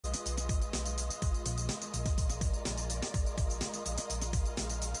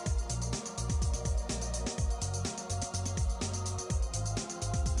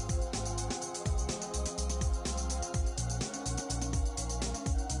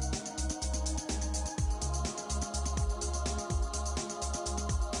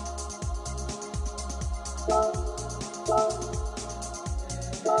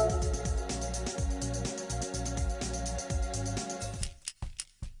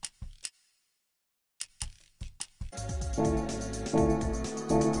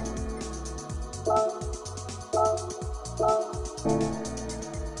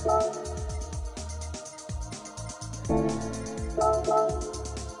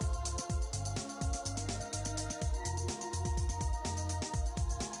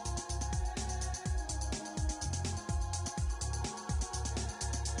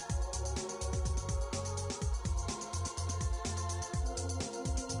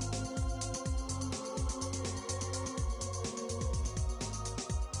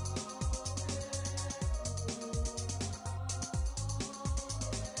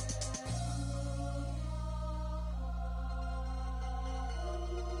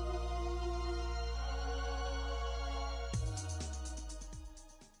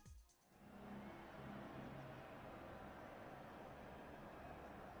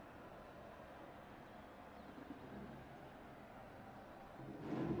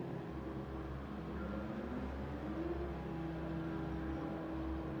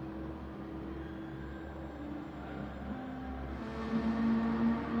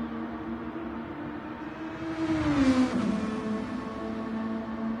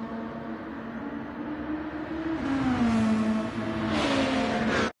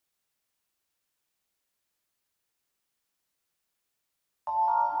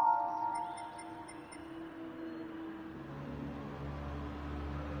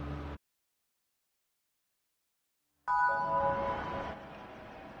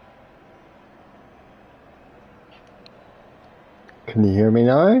Can you hear me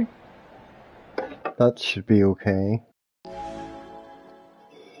now? That should be okay.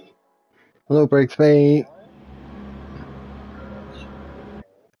 Hello, Brixby.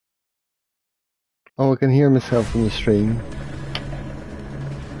 Oh, I can hear myself on the stream.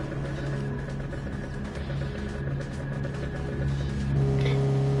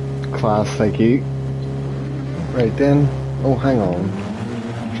 Class, thank you. Right then. Oh, hang on.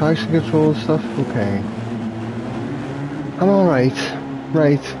 Traction control stuff? Okay. I'm alright.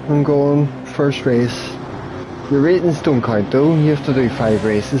 Right, I'm going. First race. Your ratings don't count though. You have to do 5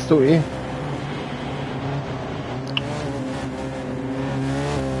 races, don't you?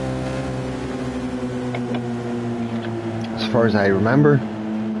 As far as I remember.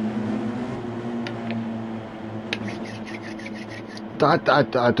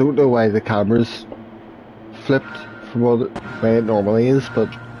 I don't know why the camera's flipped from what the way it normally is, but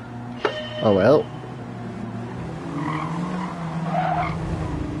oh well.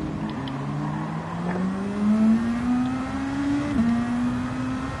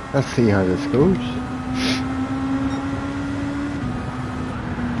 Let's see how this goes.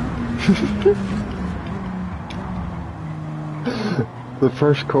 The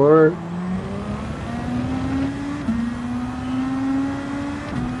first quarter.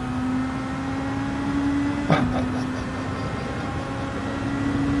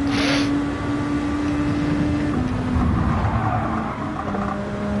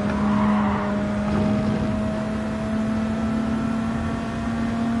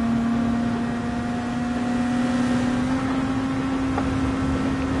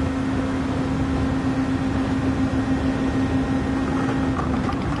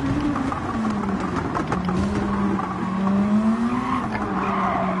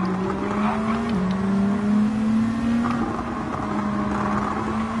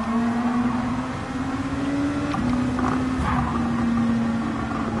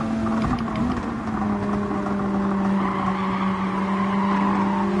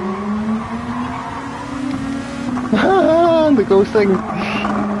 The ghosting.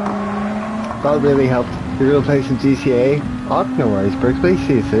 That really helped. You're gonna play some GTA? Oh, no worries, Brixby.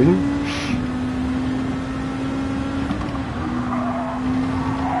 See you soon.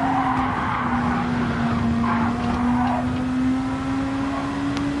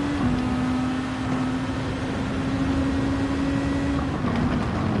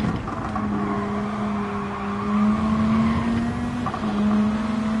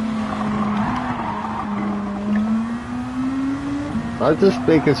 I'm just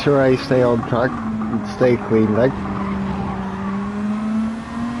making sure I stay on track and stay clean, like.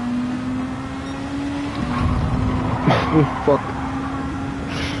 Fuck.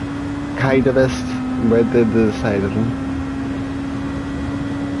 Kind of missed. Went into the side of him.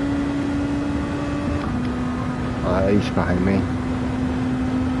 Ah, he's behind me.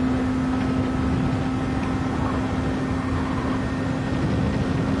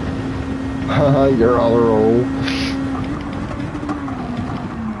 Haha, you're on a roll.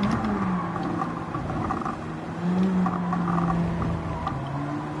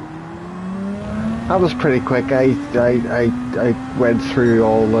 That was pretty quick. I went through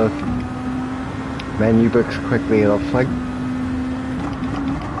all the menu books quickly enough, like.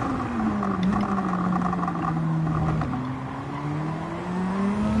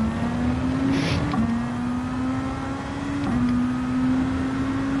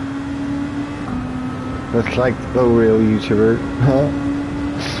 It's like the real YouTuber, huh?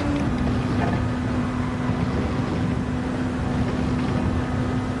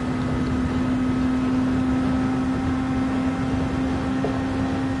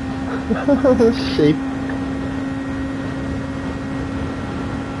 Sheep.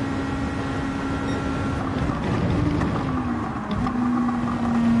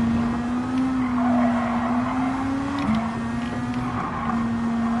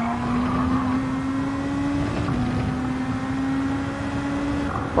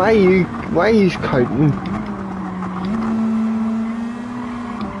 Why are you counting?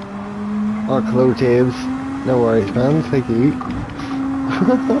 Oh, hello James. No worries man, thank you.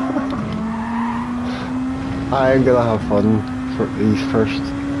 I'm gonna have fun for these first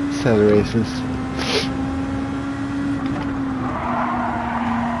set of races.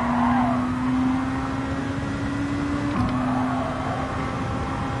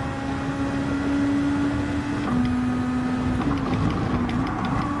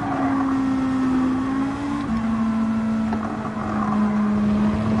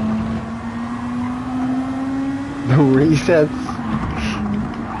 No resets.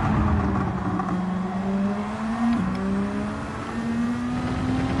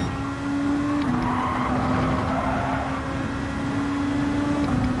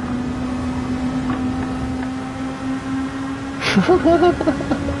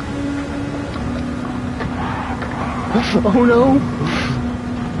 Oh no!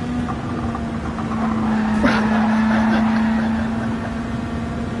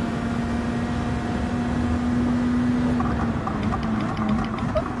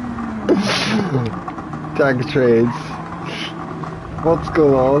 Tag trades. What's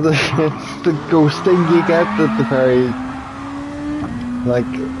going on? It's the ghosting you get at the very,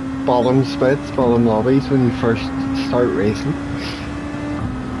 like, bottom splits, bottom lobbies when you first start racing.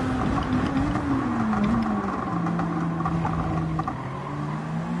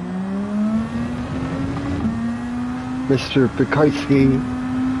 Mr. Bukowski.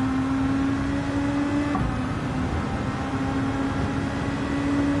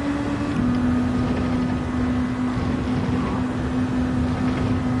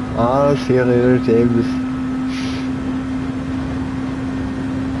 I'll see you later, James.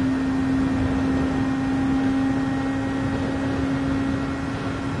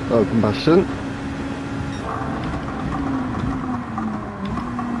 Oh, combustion.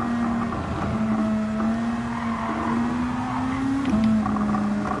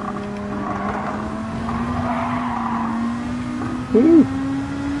 Woo!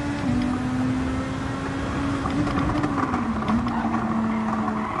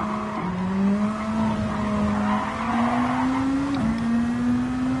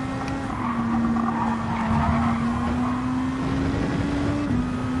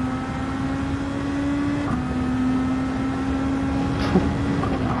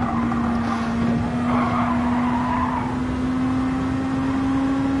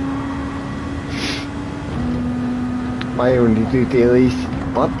 I only do dailies,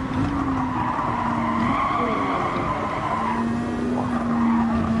 but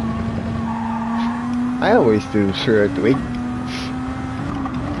I always do them throughout the week.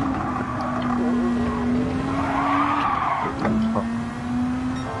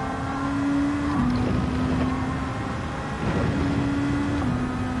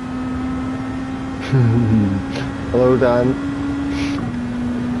 Hello, Dan.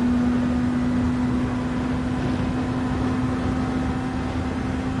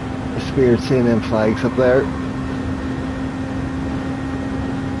 It's weird seeing them flags up there.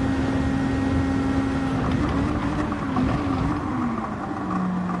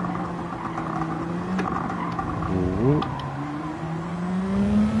 Ooh.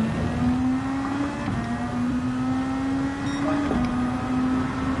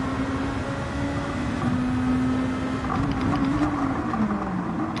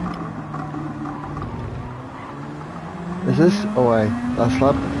 Is this? Oh, wait, last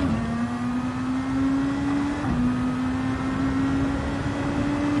lap.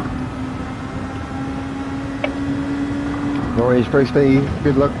 No worries, Brixby.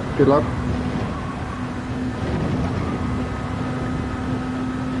 Good luck, good luck.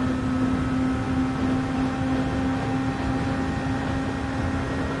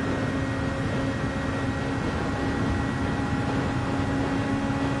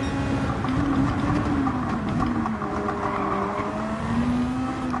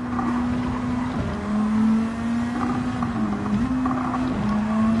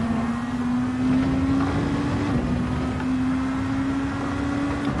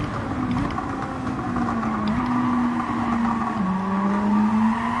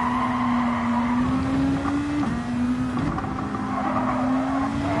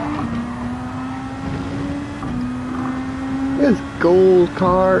 gold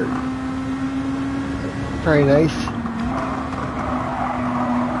car. Very nice.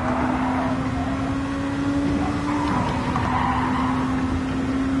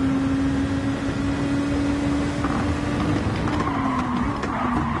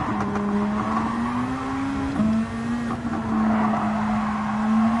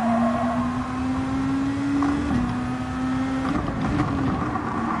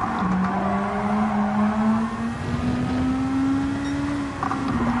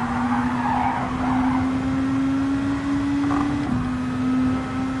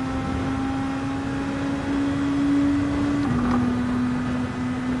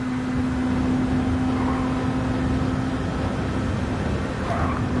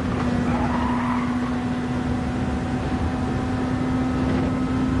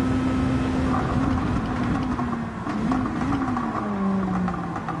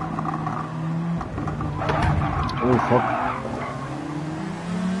 Oh fuck.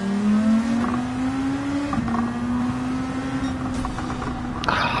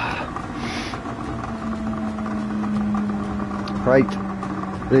 Right.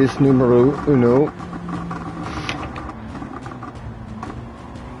 Race numero uno.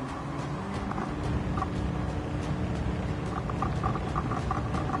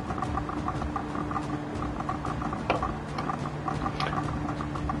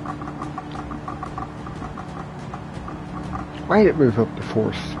 Why did it move up the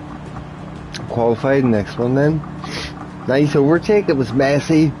fourth? Qualified, next one then. Nice overtake, it was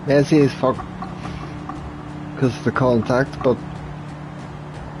messy as fuck. Because of the contact, but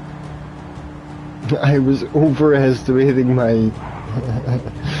I was overestimating my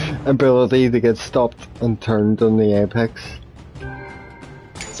ability to get stopped and turned on the apex.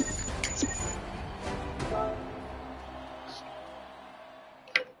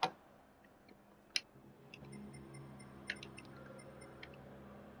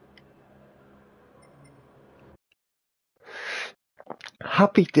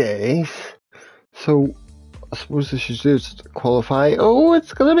 Happy days. So, I suppose I should just qualify. Oh,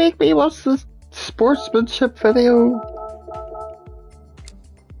 it's gonna make me watch the sportsmanship video.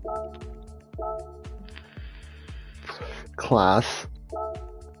 Class.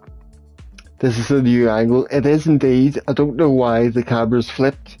 This is a new angle. It is indeed. I don't know why the camera's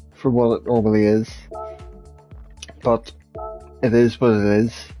flipped from what it normally is. But it is what it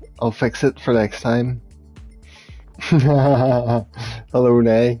is. I'll fix it for next time. Hello,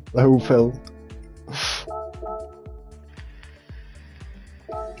 Nay. Hello, Phil.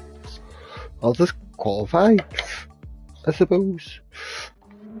 I'll just qualify, I suppose.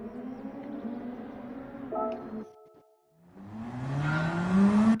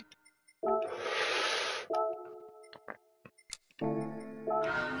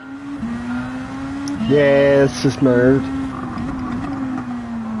 Yeah, it's just mirrored.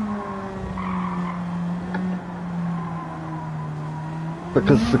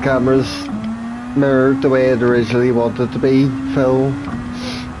 Because the camera's mirrored the way it originally wanted to be, Phil.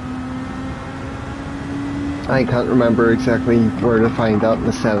 I can't remember exactly where to find out in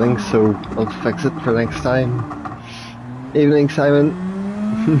the settings, so I'll fix it for next time. Evening, Simon.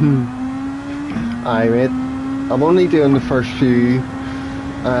 Aye, mate. I'm only doing the first few.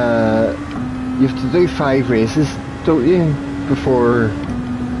 You have to do 5 races, don't you? Before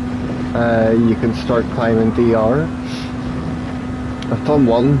you can start climbing DR. I've done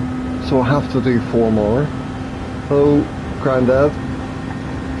 1, so I'll have to do 4 more. Hello, Grandad.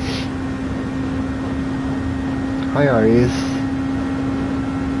 How are you?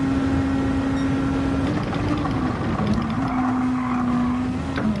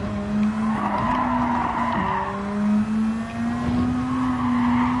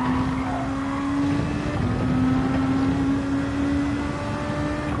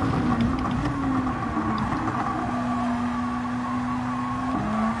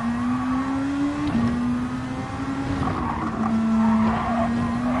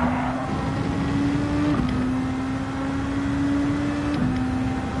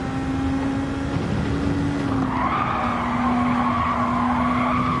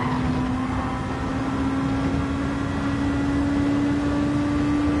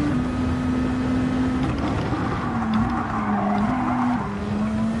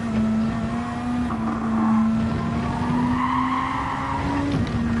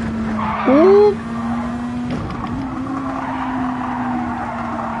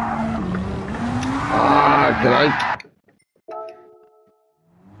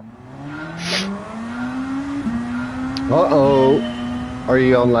 Uh-oh. Are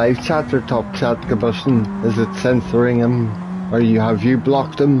you on live chat or top chat, Combustion? Is it censoring him? Or have you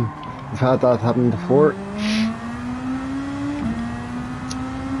blocked him? I've had that happen before.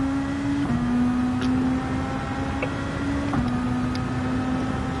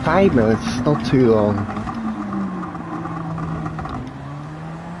 5 minutes, not too long.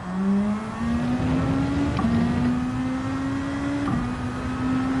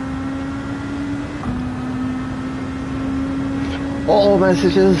 All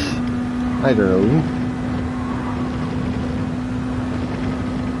messages? I don't know.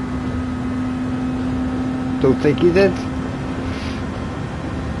 Don't think you did.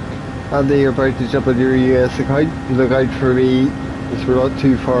 And you're about to jump on your US account. Look out for me, because we're not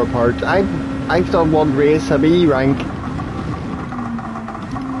too far apart. I've done one race, I'm E rank.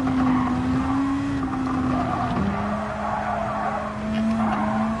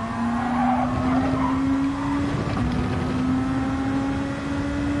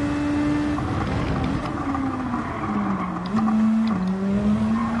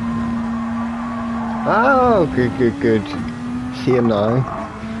 Oh, good. See him now.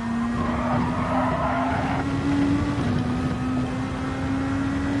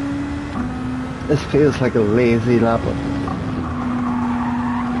 This feels like a lazy lap.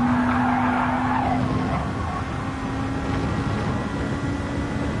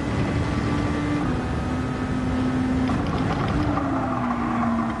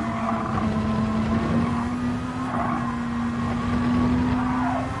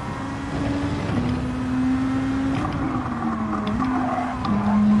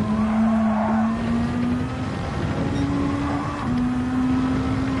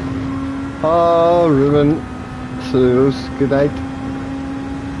 Oh, Ruben. Saludos. Good night.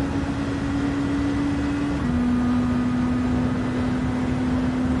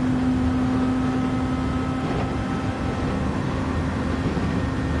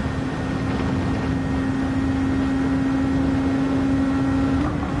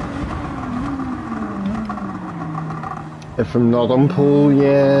 If I'm not on pool,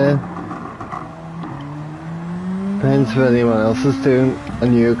 yeah. Depends what anyone else is doing. A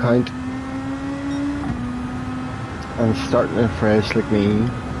new account. And starting afresh like me.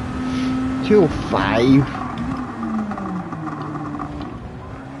 205.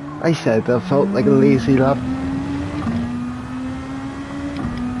 I said that felt like a lazy lap.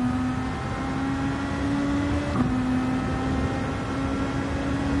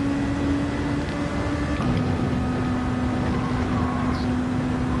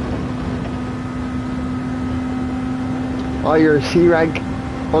 Oh, you're a C rank.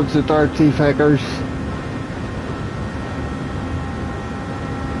 Bunch of dirty fakers.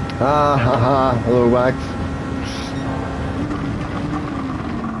 Ah, haha, hello Max.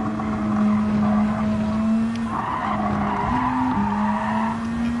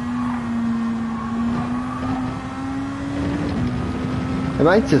 It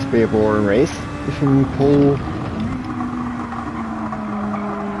might just be a boring race. You can pull.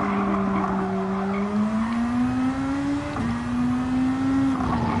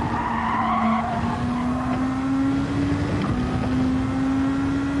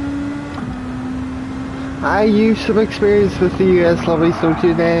 I use some experience with the US lobbies, don't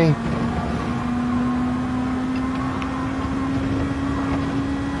you, Danny?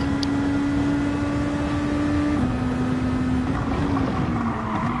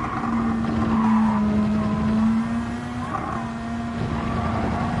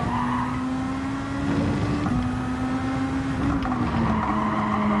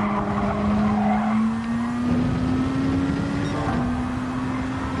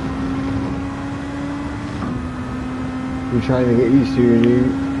 I'm trying to get used to your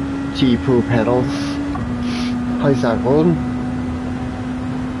new G Pro pedals. How's that going?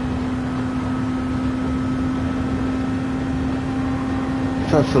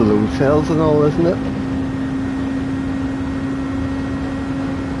 That's the low cells and all, isn't it?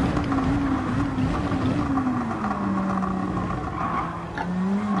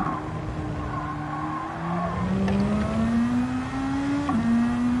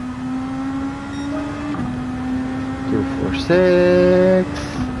 Six.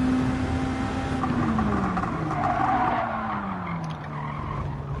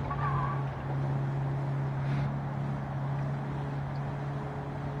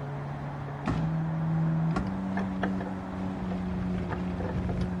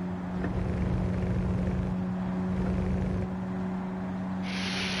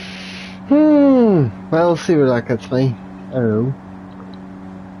 Well, we'll see where that gets me. I don't know.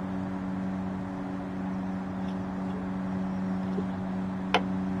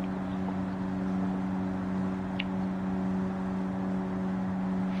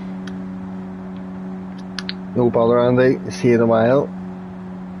 No bother, Andy. See you in a while.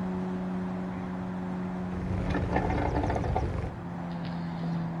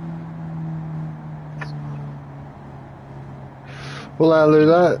 Hola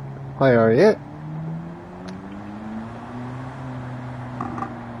Lula, how are you?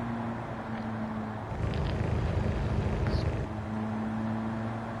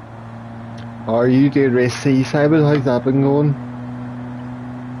 Are you doing race C, Simon? How's that been going?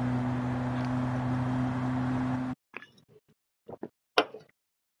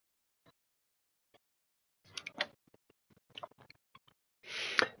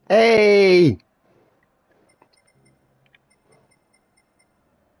 Hey!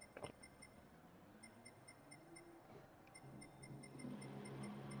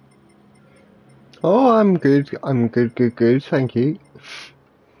 Oh, I'm good. I'm good, good, good. Thank you.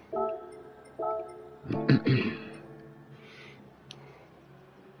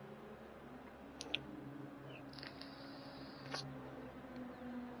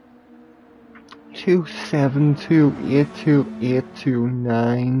 Two seven two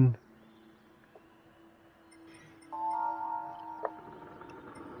 82829.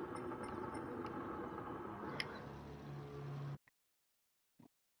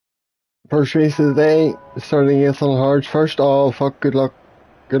 First race of the day, starting 8th on hard first. Oh fuck, good luck.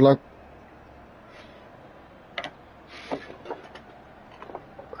 Good luck.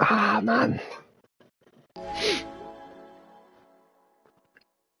 Ah man.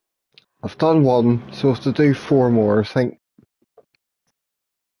 I've done one, so I have to do 4 more, I think.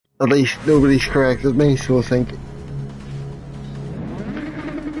 At least nobody's corrected me, so I think.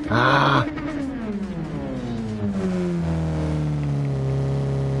 Ah!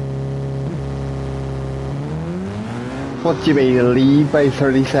 What do you mean, lead by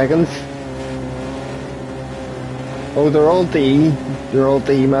 30 seconds? Oh, they're all D. They're all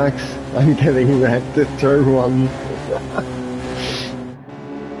D, Max. I'm getting wrecked at turn 1.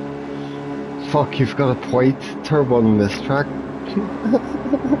 Fuck, you've got a point. Turn 1 on this track.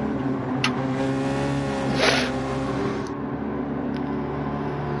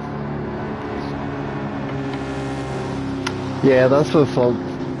 Yeah, that's what I thought.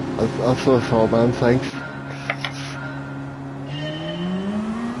 That's what I thought, man. Thanks.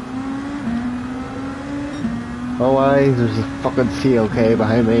 Oh, why? There's a fucking CLK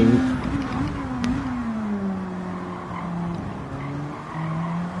behind me.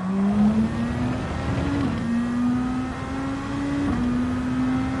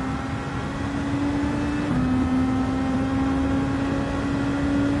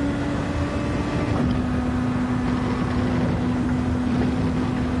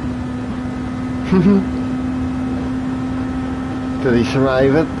 Did he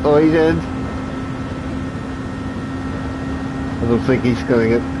survive it? Oh, he did. I don't think he's gonna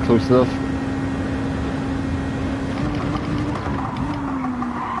get close enough.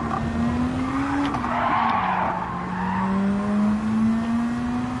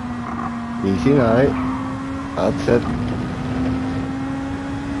 Easy now. That's it.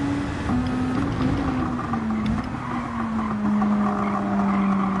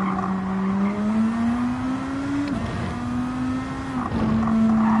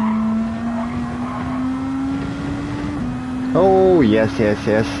 Oh, yes, yes,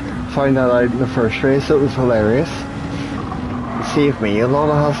 yes. Found that out in the first race. It was hilarious. It saved me a lot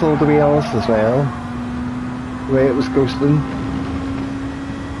of hassle, to be honest, as well. The way it was ghosting.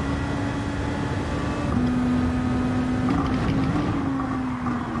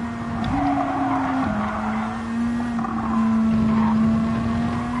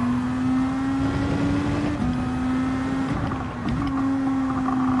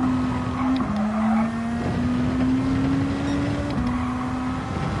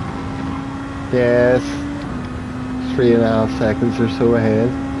 Yes. 3.5 seconds or so ahead.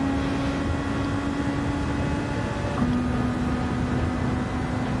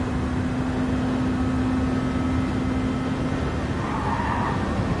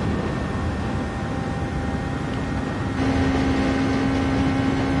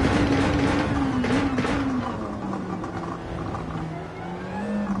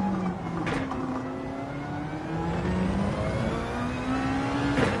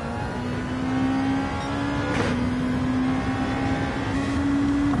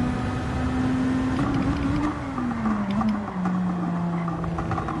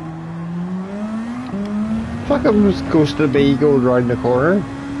 Fuck, I'm just ghosting me going round the corner.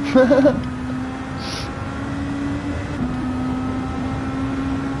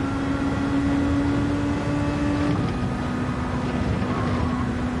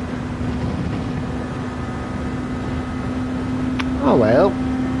 Oh well.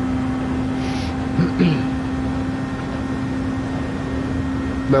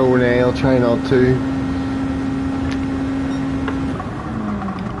 No, Renee, I'll try not to.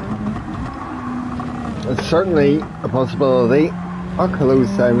 It's certainly a possibility. Oh, hello,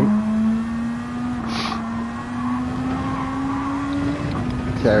 Simon.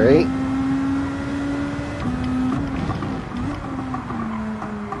 Terry.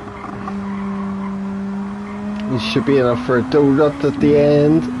 You should be enough for a donut at the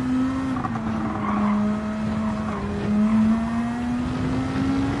end.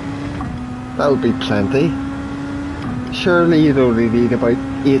 That'll be plenty. Surely you'd only need about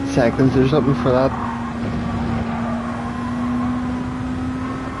 8 seconds or something for that.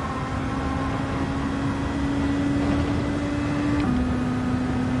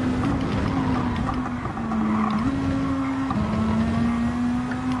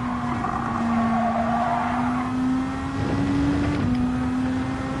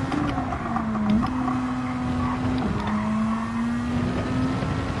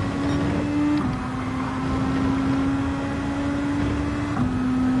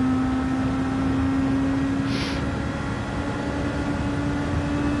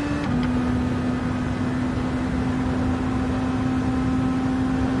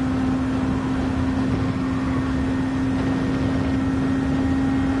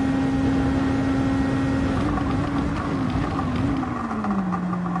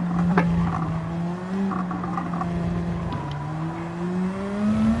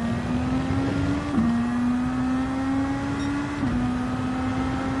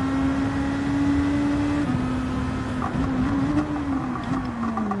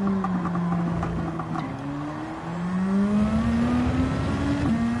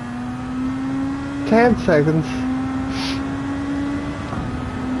 Ten seconds.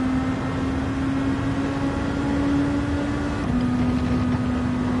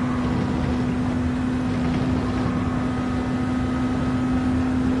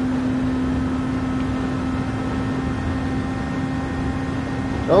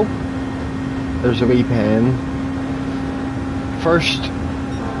 Oh, there's a wee pen. First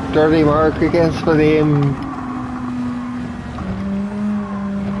dirty mark against my name.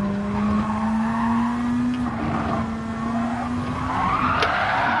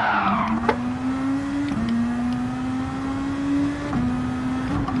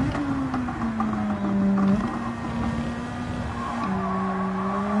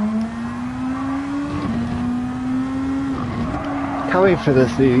 Can't wait for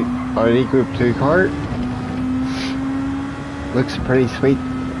this new Audi Group 2 car. Looks pretty sweet.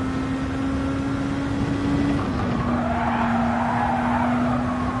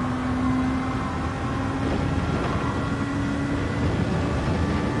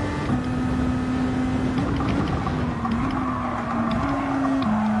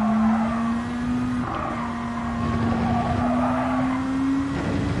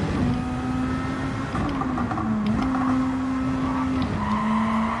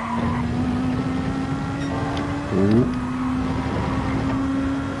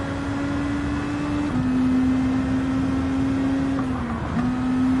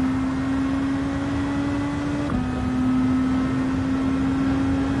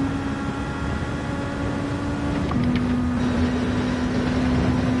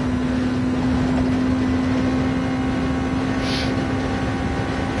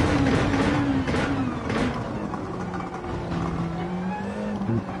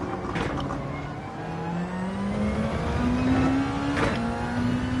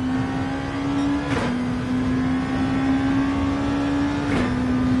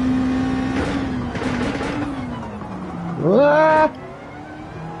 Ah!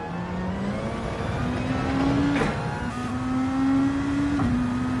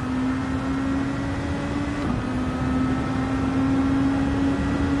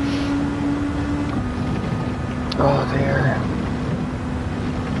 Oh dear.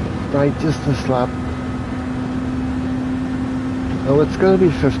 Right, just a slap. Oh, it's gonna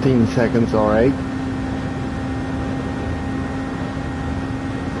be 15 seconds, alright.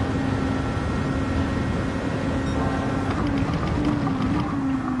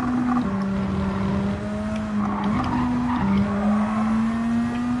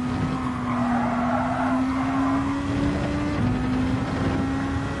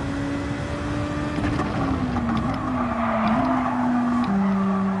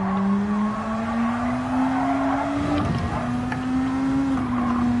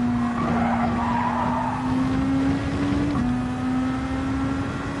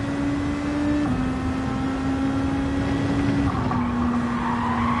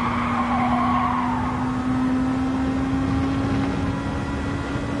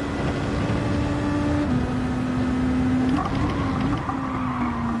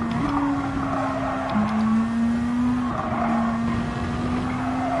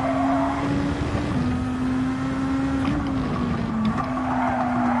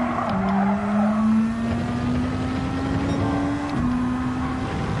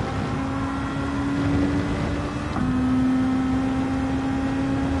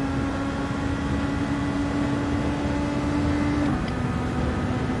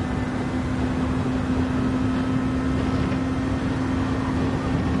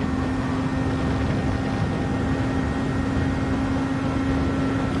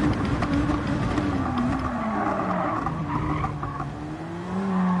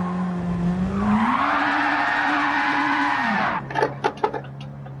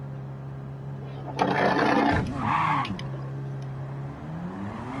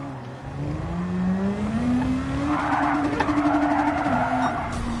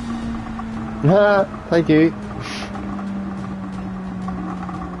 Thank you.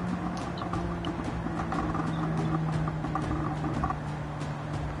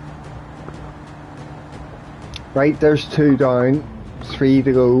 Right, there's 2 down, 3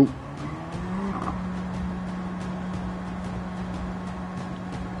 to go.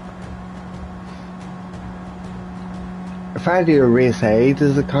 If I do a race A,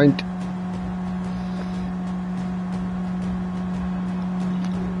 does it count?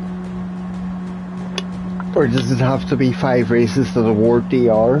 Or does it have to be 5 races that award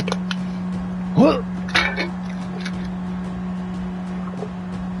DR?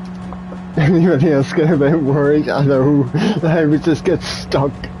 Anybody else get a bit worried? I know, I would just get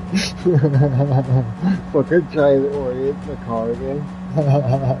stuck. Fucking trying to orient the car again.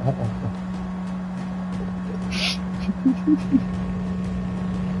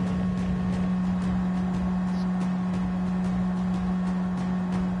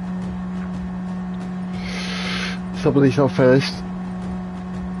 Somebody's not finished.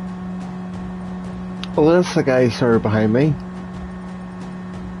 Oh, that's the guy sir behind me.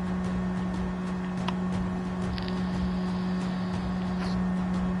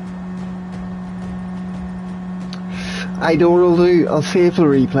 I know what I'll do. I'll save the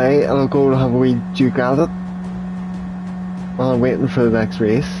replay and I'll go and have a wee duke at it while I'm waiting for the next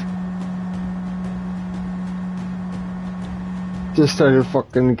race. Just out of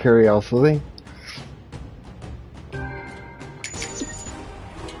fucking curiosity.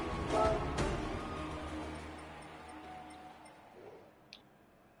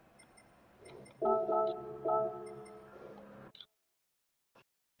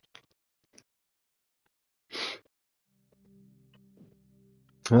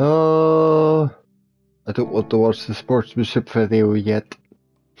 Oh, I don't want to watch the sportsmanship video yet.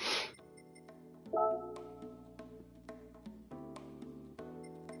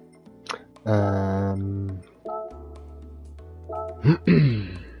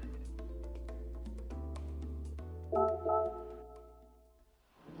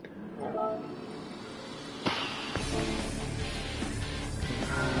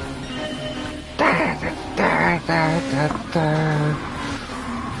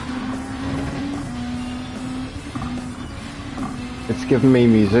 It's giving me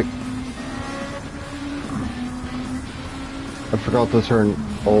music. I forgot to turn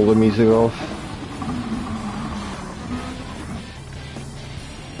all the music off.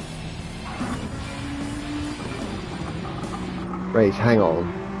 Right, hang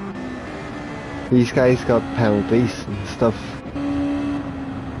on. These guys got penalties and stuff.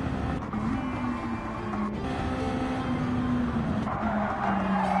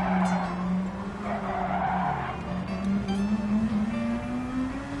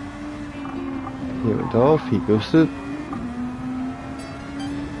 He went off, he ghosted.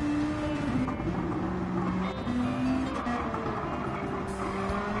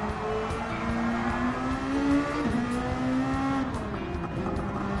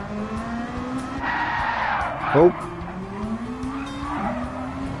 Oh.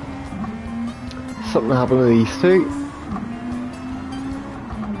 Something happened to these two.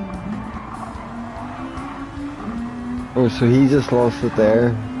 Oh, so he just lost it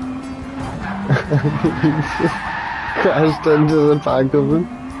there. He just crashed into the back of him.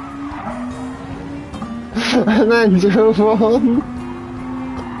 And then drove on.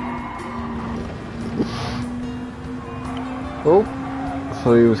 Oh,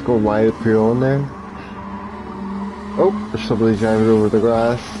 so he was going wide through on there. Oh, there's somebody driving over the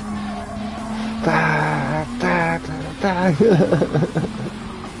grass. Da, da, da, da.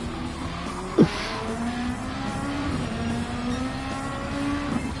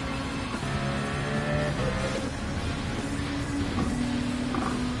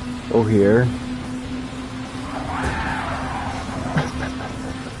 Oh, here.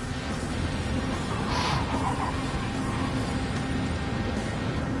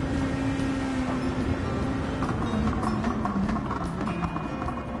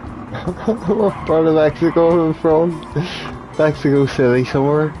 What part of Mexico am I from? Mexico City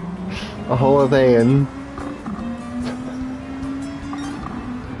somewhere. A Holiday Inn.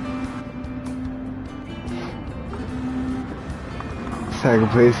 Second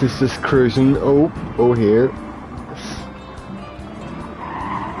place is just cruising. Oh here.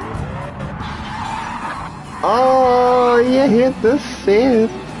 Oh, you hit the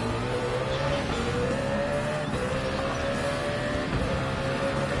safe.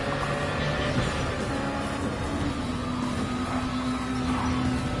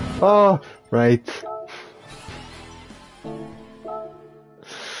 Oh, right.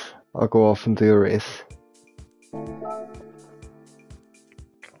 I'll go off and do a race.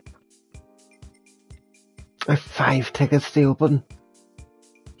 I have 5 tickets to open.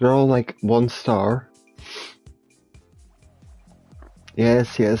 They're all like 1 star.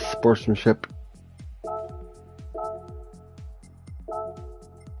 Yes, yes, sportsmanship.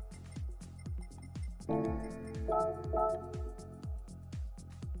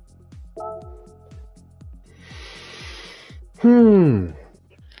 Hmm.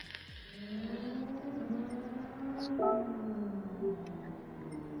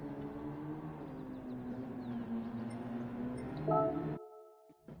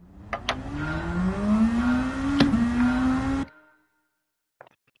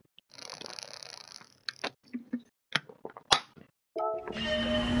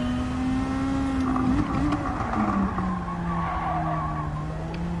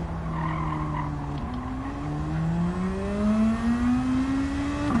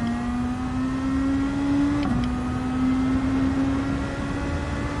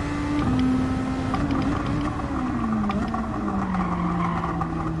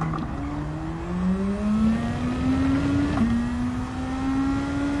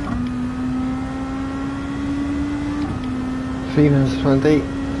 Phoenix 20.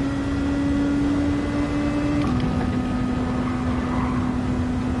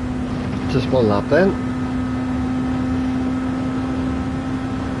 Just 1 lap then.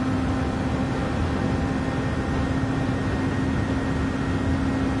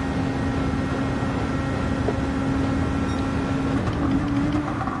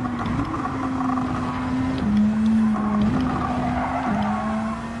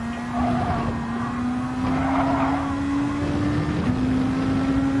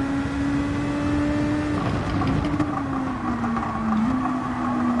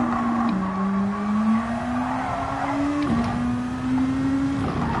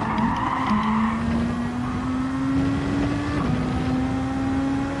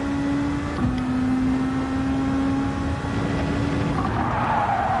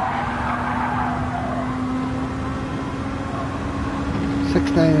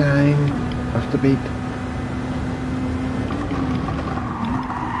 Off the beat.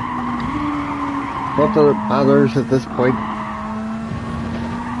 What the matters at this point?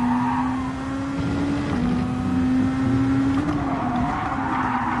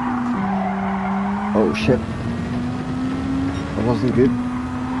 Oh shit. That wasn't good.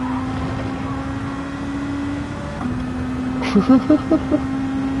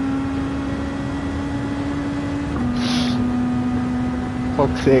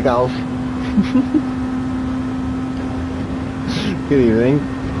 Fuck's sake, Alf. Good evening.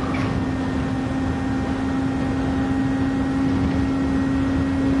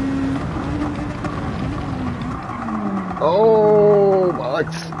 Oh,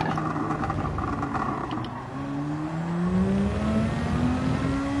 bollocks.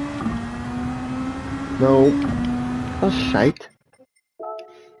 No. That's shite.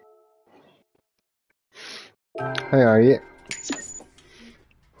 How are you?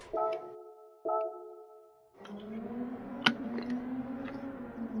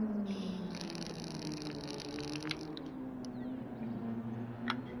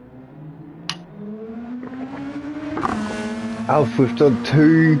 Alf, we've done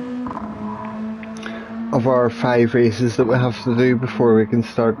 2 of our 5 races that we have to do before we can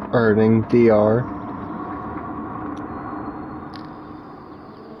start earning DR.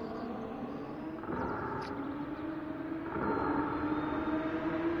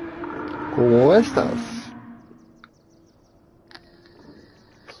 ¿Cómo estás?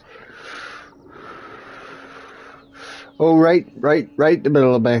 Oh, right in the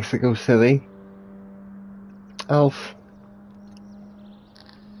middle of Mexico City. Alf.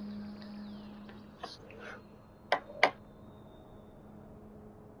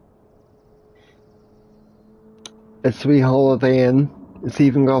 It's wee Holiday Inn. It's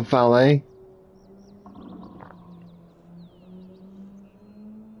even got valet.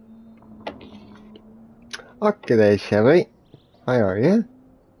 Oh, g'day, Chevy. How are you?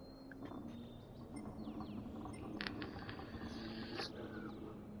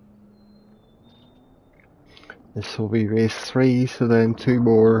 This will be race 3, so then 2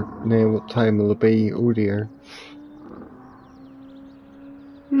 more, and then what time will it be? Oh dear.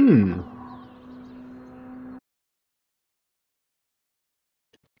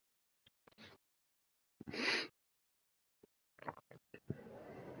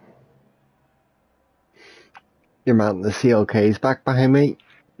 Your man in the CLK's back behind me.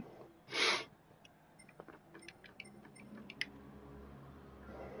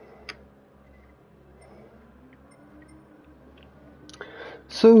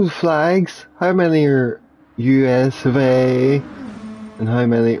 So, flags, how many are US of A, and how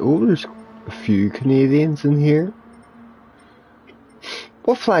many... Oh, there's a few Canadians in here.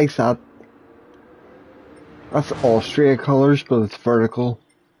 What flag's that? That's Austria colours, but it's vertical.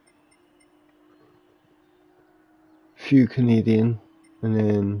 Few Canadian, and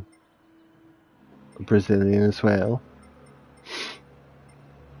then a Brazilian as well.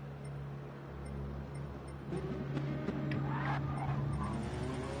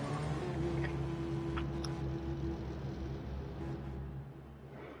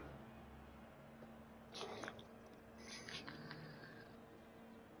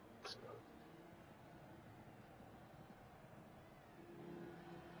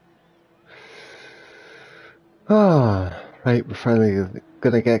 Right, we're finally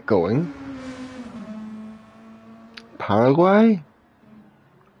gonna get going. Paraguay?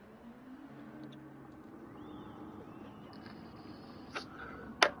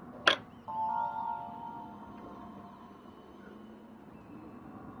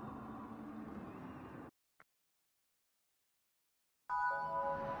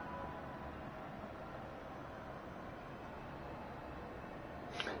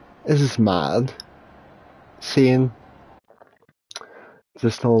 This is mad. Seeing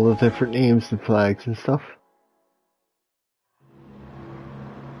just all the different names and flags and stuff.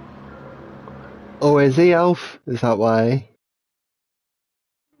 Oh, is he Alf? Is that why?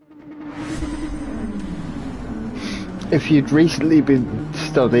 If you'd recently been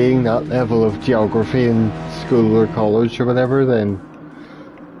studying that level of geography in school or college or whatever, then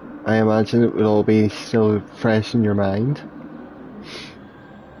I imagine it would all be still fresh in your mind.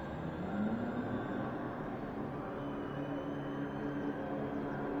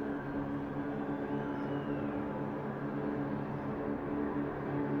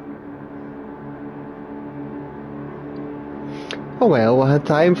 Oh well, we had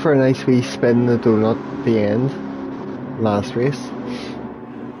time for a nice wee spin the donut at the end. Last race.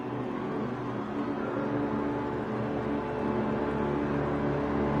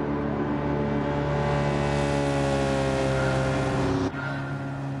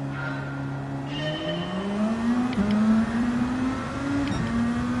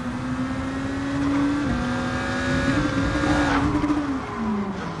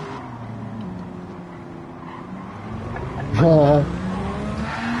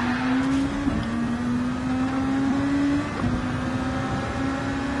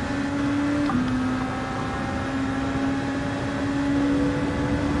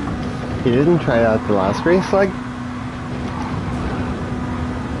 You didn't try that the last race, like?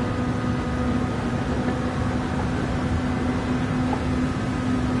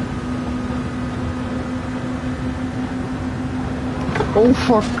 Oh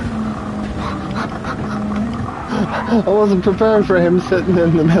fuck! I wasn't prepared for him sitting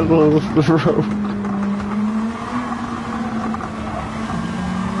in the middle of the road.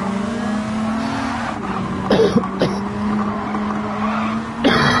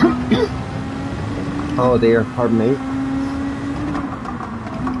 Oh dear, pardon me.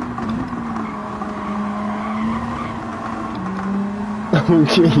 Oh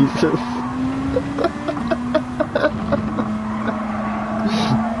Jesus.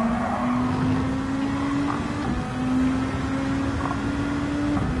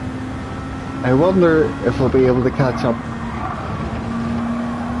 I wonder if we'll be able to catch up.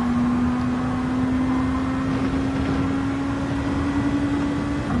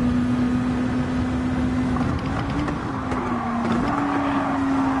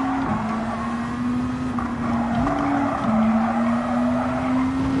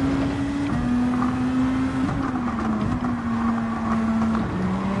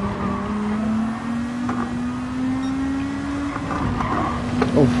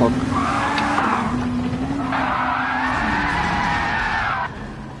 Oh fuck.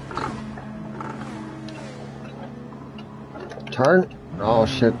 Turn. Oh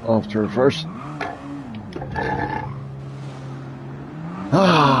shit, off to reverse.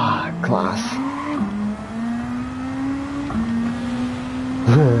 Ah, class.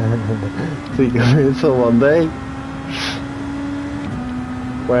 So you come in till one day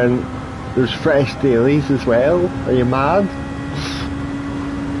when there's fresh dailies as well. Are you mad?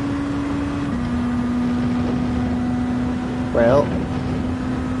 Well,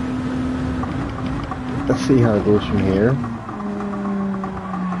 let's see how it goes from here.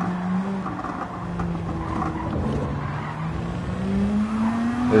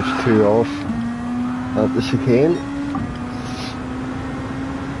 There's two off at the chicane.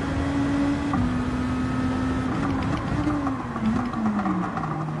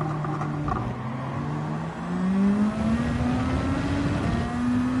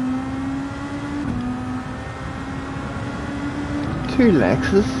 Two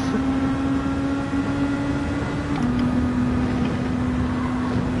Lexus.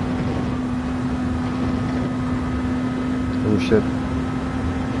 shit.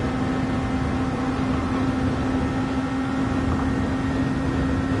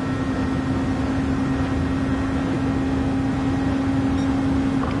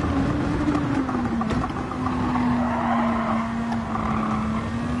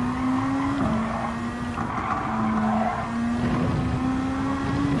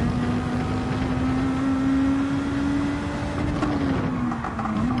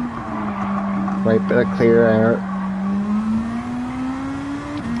 Right, bit of clear air.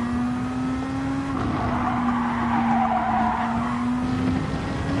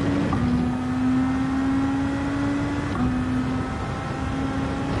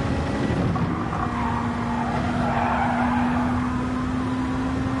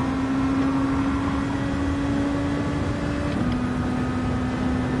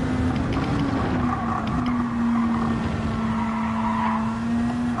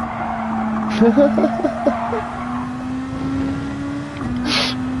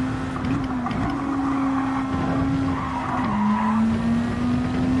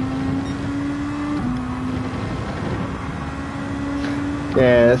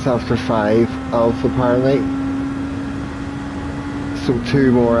 Yeah, it's after 5 Alpha apparently. So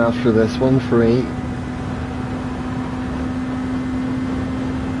 2 more after this one for me.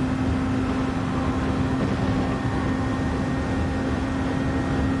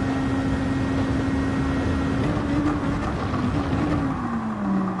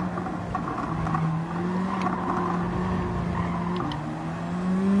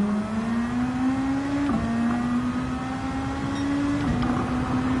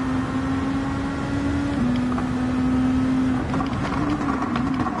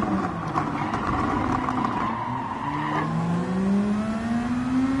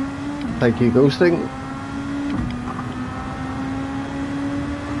 Thank you, Ghosting.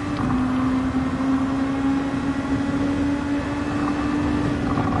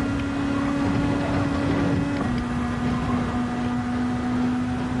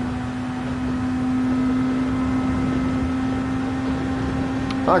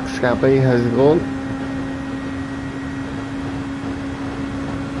 Fuck, Scappy, how's it going?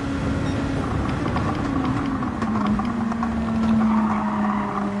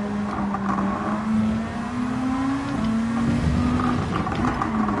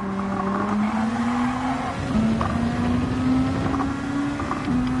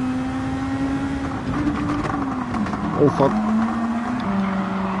 Oh fuck.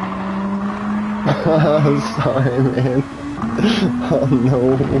 Sorry, man. Oh no.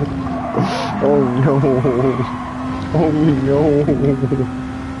 Oh no. Oh no.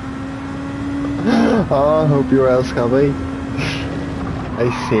 Oh, I hope you're well, Scubby.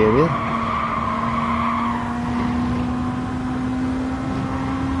 I save you.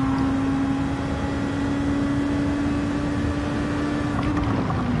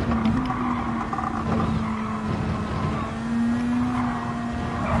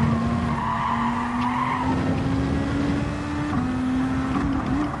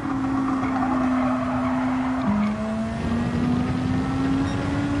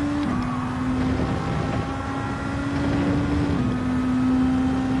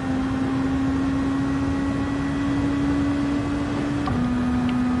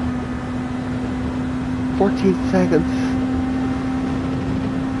 Seconds.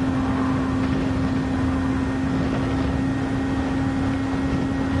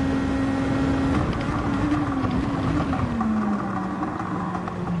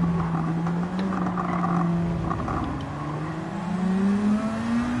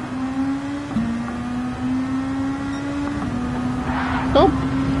 Nope.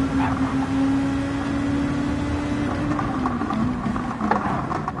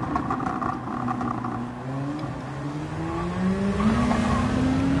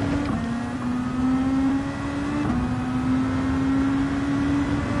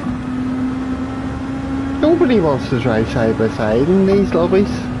 Nobody wants to drive side by side in these lobbies.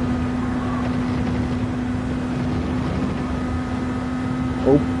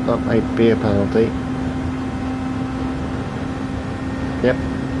 Oh, that might be a penalty. Yep.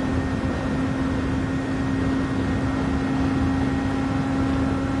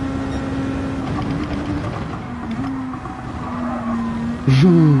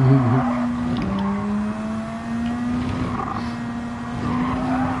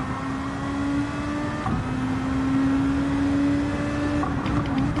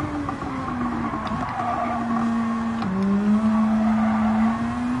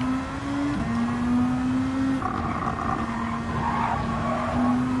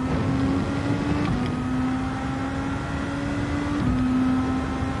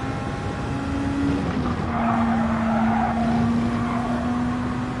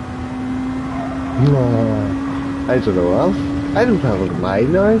 I don't know, Alf. I don't have a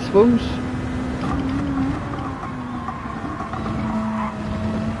mind now, I suppose.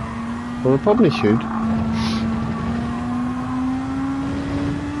 Well, I probably should.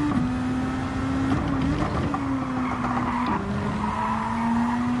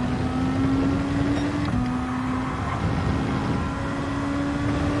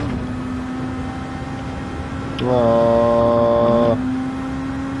 Aww.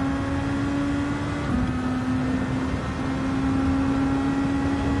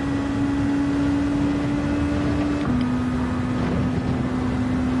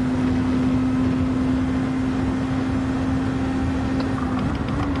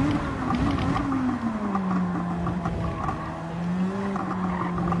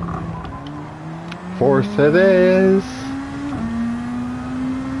 Fourth it is.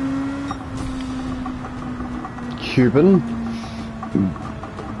 Cuban.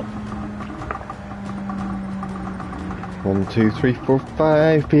 1, 2, 3, 4,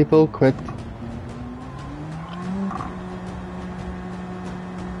 5 people quit.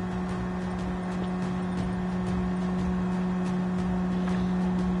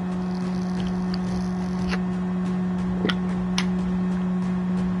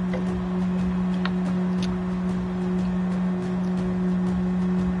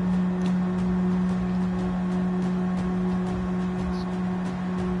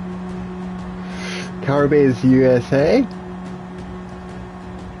 Carbase USA.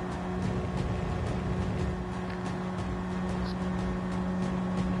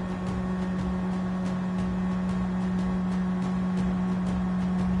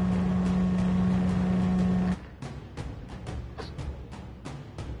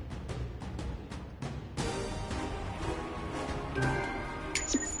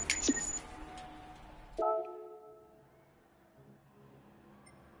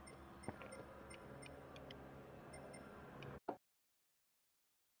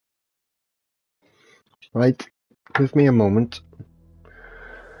 Right, give me a moment.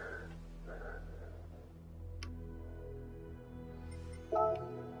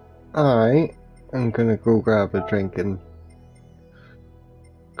 I am gonna go grab a drink and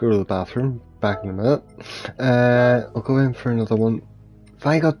go to the bathroom. Back in a minute. I'll go in for another one. Have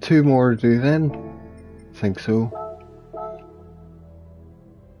I got 2 more to do then? I think so.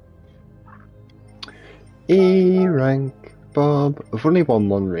 E rank Bob. I've only won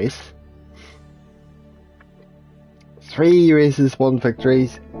 1 race. 3 races, 1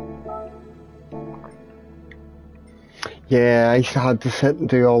 victories. Yeah, I had to sit and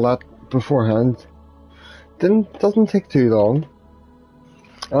do all that beforehand. Doesn't take too long.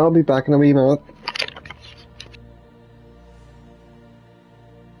 I'll be back in a wee minute.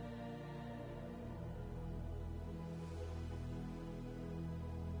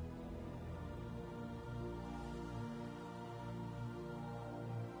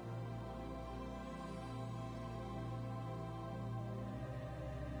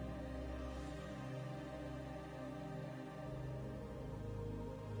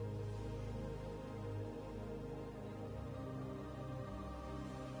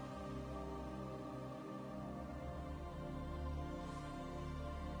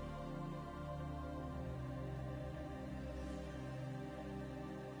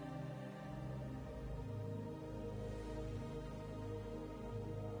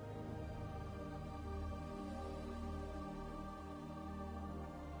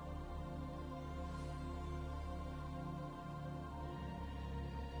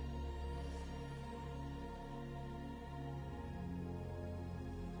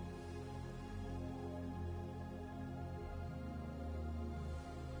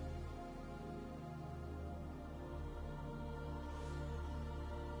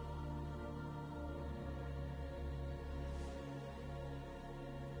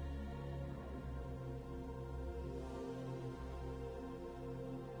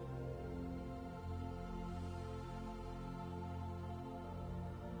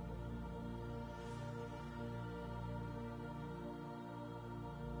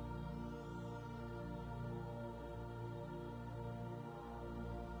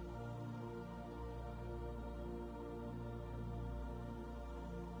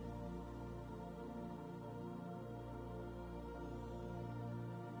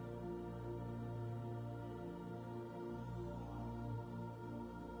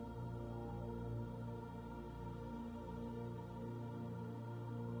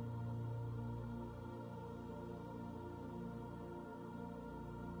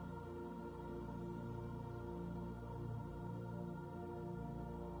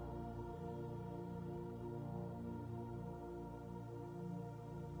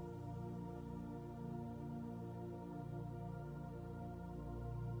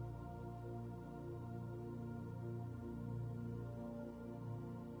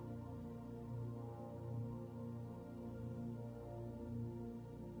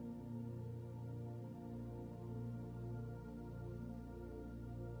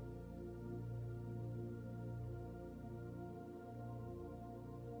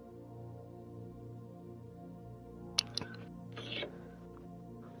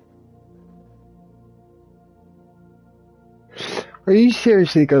 Are you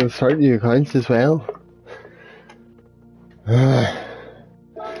seriously going to start new accounts as well?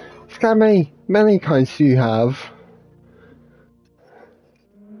 Scott, many accounts do you have?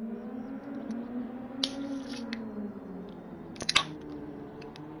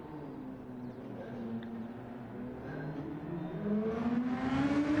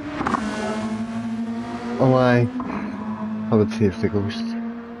 Oh, I would save the ghost.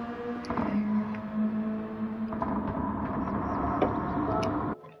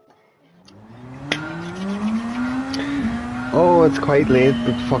 Oh, it's quite late,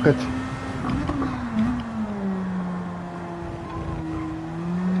 but fuck it.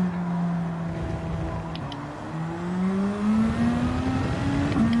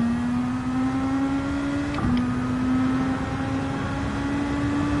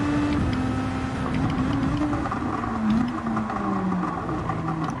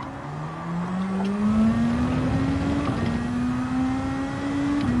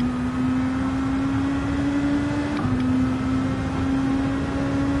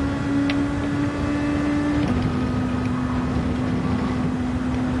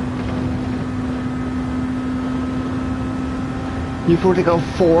 You've already got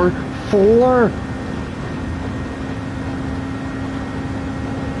four.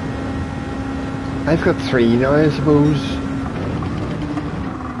 I've got 3 now, I suppose.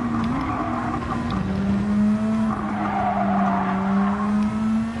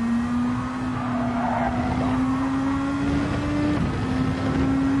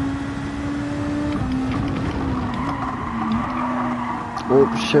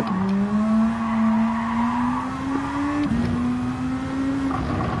 Oh, shit.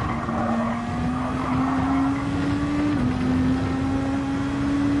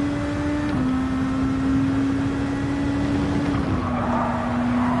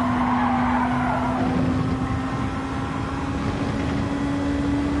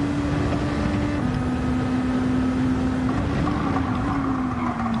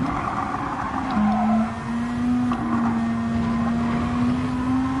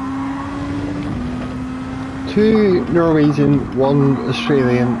 Two Norwegian, 1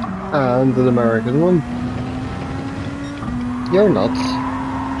 Australian, and an American one. You're nuts.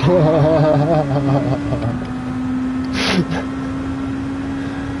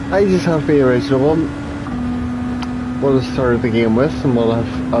 I just have the original one. What I started the game with and what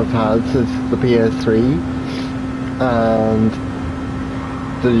I've had since the PS3. And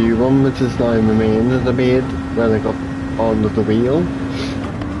the new one, which is now my main that I made when I got onto the wheel.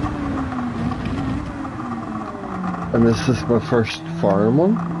 And this is my first farm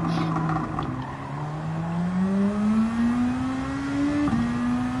one.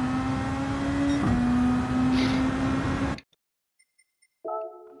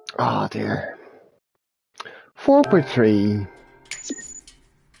 Oh dear. 4.3.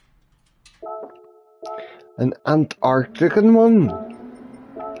 An Antarctican one.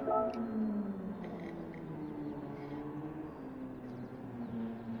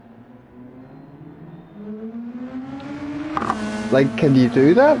 Like, can you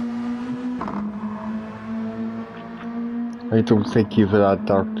do that? I don't think you've an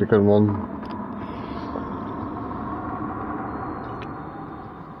Antarctican one.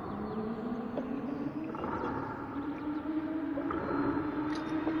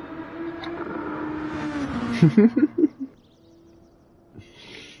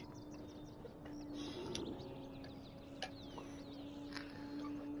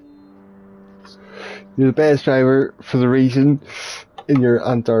 You're the best driver for the reason in your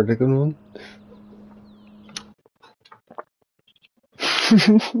Antarctican one.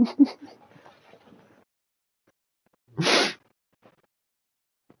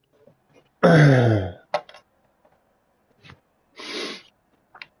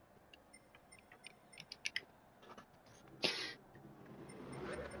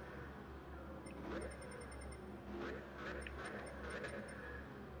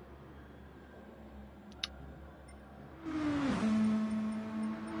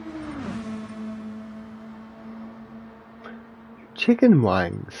 Chicken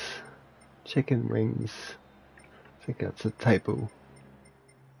wings. Chicken wings. I think that's a typo.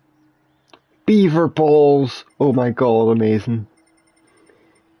 Beaver balls. Oh my god, amazing.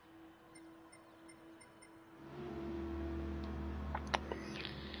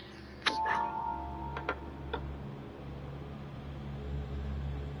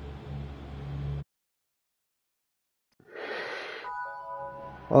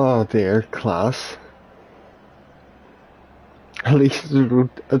 Oh dear, class. At least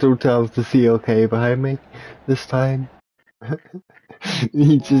I don't have the CLK behind me this time.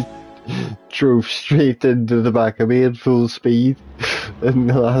 You just drove straight into the back of me at full speed in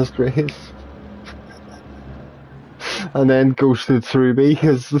the last race. And then ghosted through me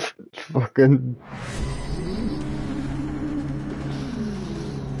because fucking...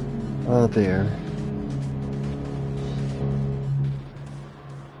 Oh dear.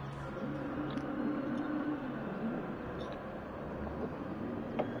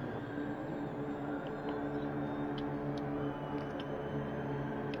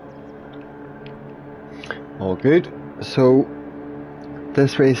 All good. So,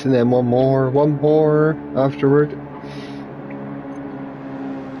 this race and then one more afterward.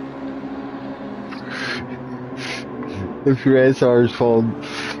 If your SR's fallen.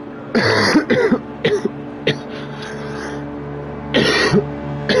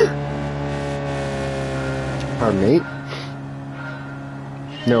 Pardon me.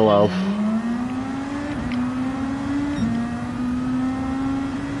 No, Alf.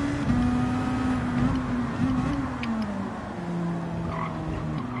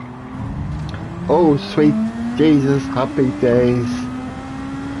 Oh, sweet Jesus, happy days.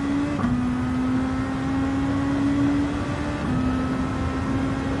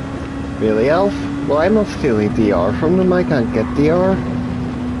 Really, Alf? Well, I'm not stealing DR from them, I can't get DR.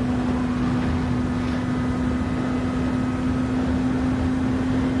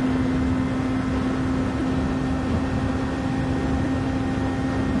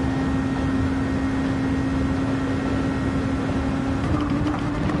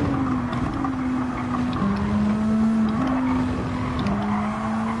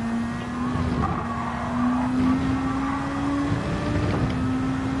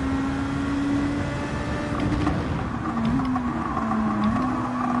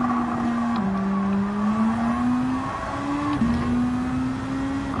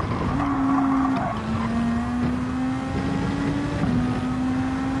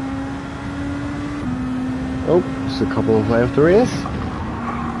 Oh, just a couple of left to race.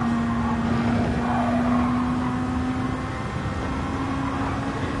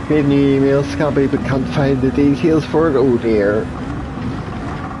 Made new emails, Scabby, but can't find the details for it. Oh dear.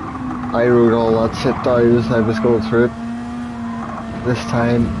 I wrote all that shit down as I was going through it. This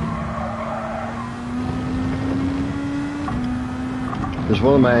time. There's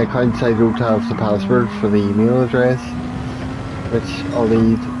one of my accounts I don't have the password for the email address, which I'll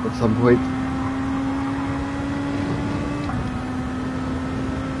need at some point.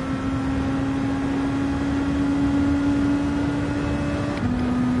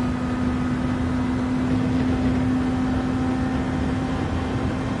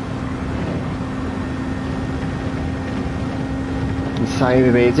 Sign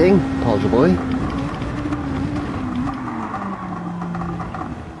of aging, possibly.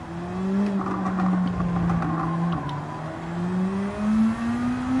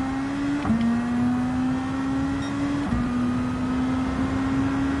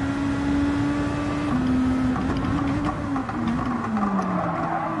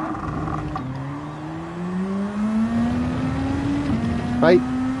 Right.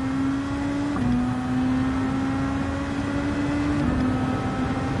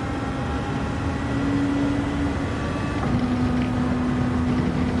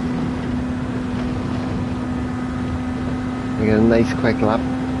 We get a nice quick lap.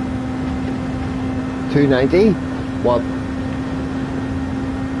 290? What?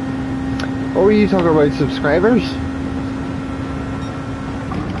 Oh, are you talking about subscribers?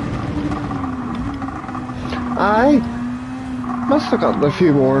 I must have gotten a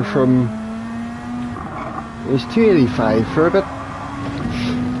few more from... It was 285 for a bit.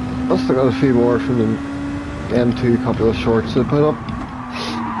 Must have got a few more from the M2 couple of shorts I put up.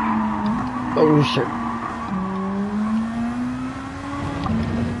 Oh shit.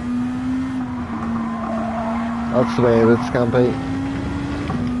 That's the way it is, Scampy.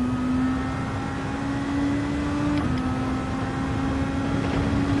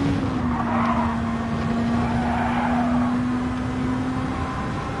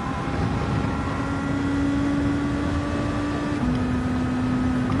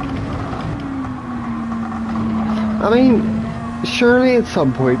 I mean, surely at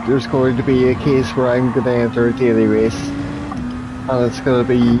some point there's going to be a case where I'm going to enter a daily race and it's going to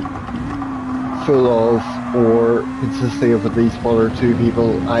be full of or consisting of at least one or two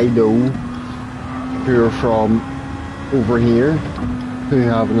people I know who are from over here who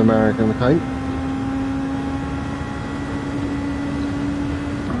have an American account.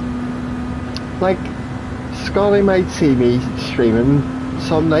 Like, Scotty might see me streaming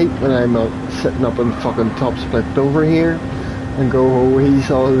some night when I'm sitting up in fucking Top Split over here and go, oh, he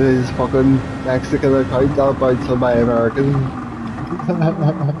saw his fucking Mexican account, I'll bounce on my American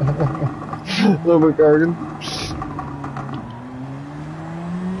Love it, Gargan.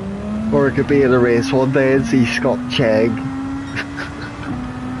 Or it could be at a race one day and see Scott Chegg.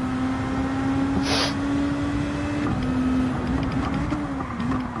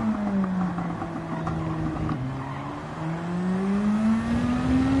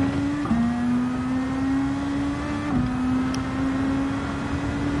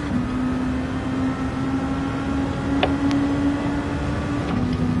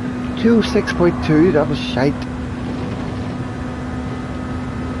 Two 6.2, that was shite.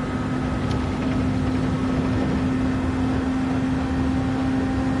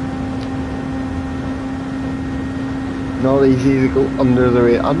 Not easy to go under the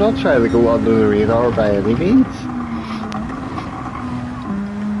radar. I'm not trying to go under the radar by any means.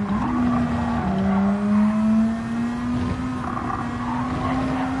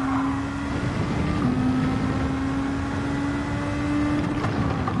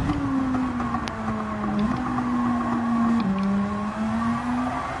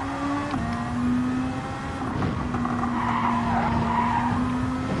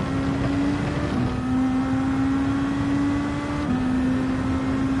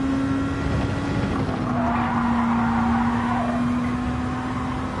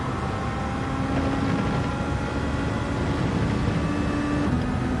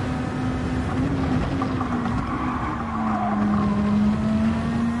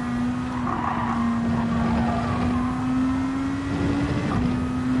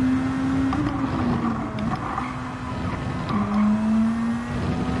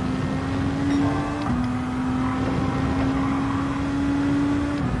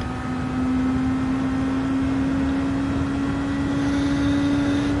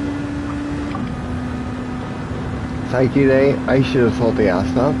 Thank you, Ray. I should have thought they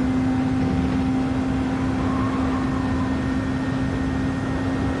asked that.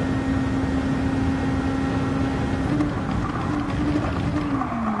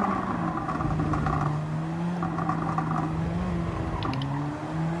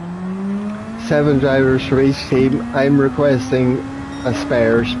 Seven drivers for each team. I'm requesting a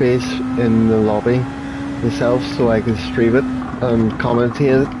spare space in the lobby myself so I can stream it and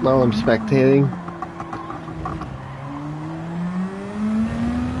commentate it while I'm spectating.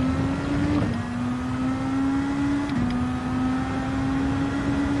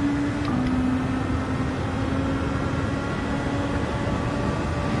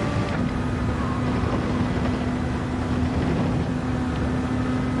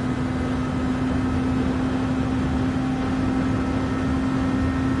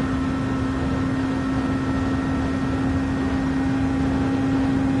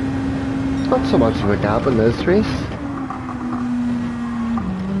 Not so much of a gap in this race.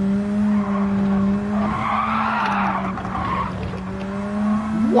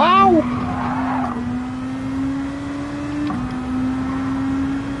 Wow!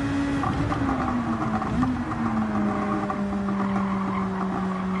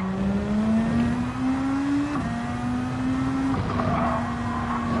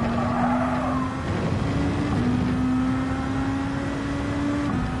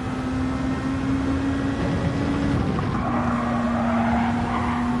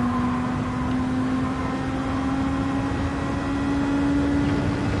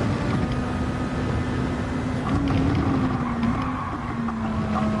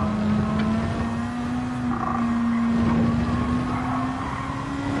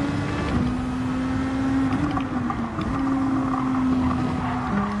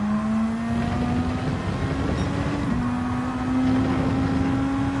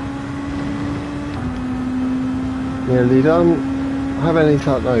 Nearly done. How many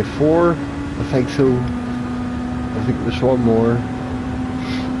thought now? 4? I think so. I think there's one more.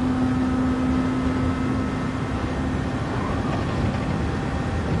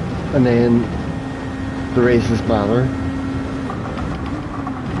 And then the races matter.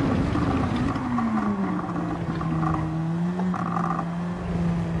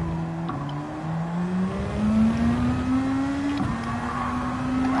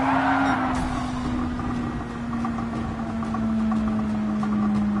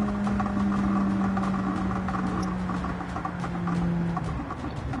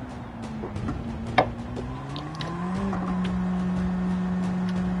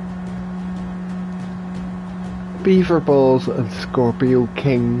 Beaver Balls and Scorpio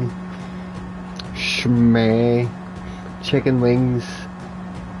King, Shmeh, Chicken Wings,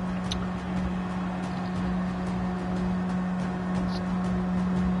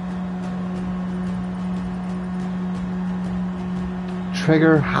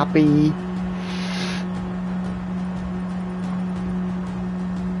 Trigger Happy,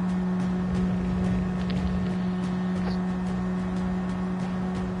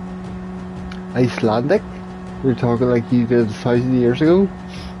 Icelandic? You're talking like you did 1,000 years ago?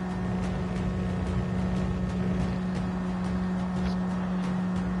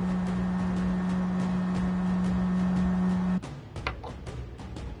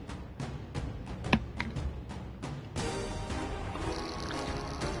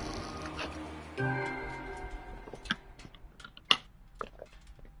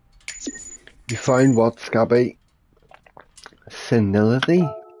 You found what, Scabby? Senility?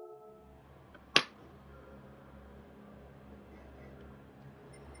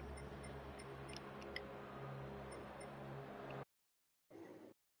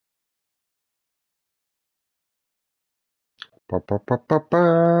 Ba, ba, ba, ba,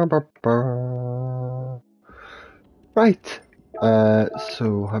 ba, ba, ba. Right.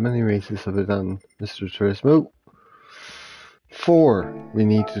 So how many races have we done, Mr. Turismo? 4. We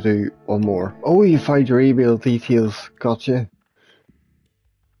need to do one more. Oh, you found your email details. Gotcha.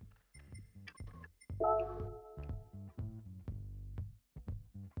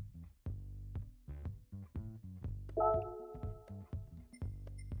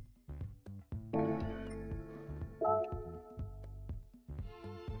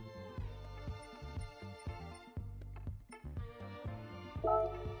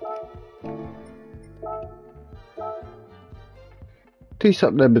 Do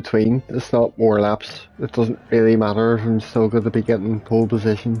something in between. It's not more laps. It doesn't really matter if I'm still going to be getting pole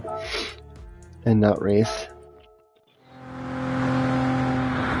position in that race.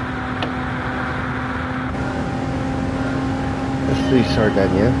 Let's do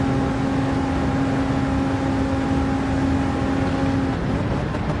Sardinia.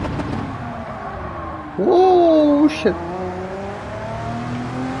 Whoa, shit.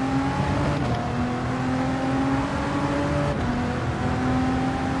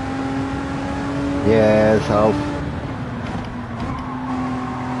 Yes, Alf.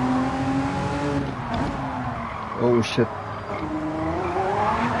 Oh shit.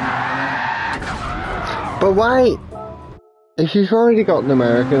 But why? If you've already got an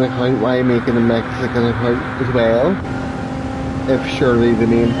American account, why make it a Mexican account as well? If surely the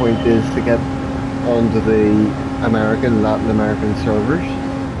main point is to get onto the American, Latin American servers.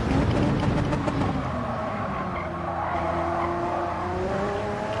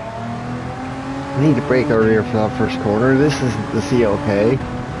 I need to brake earlier for that first corner. This isn't the CLK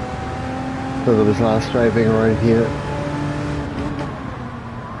that I was last driving around here.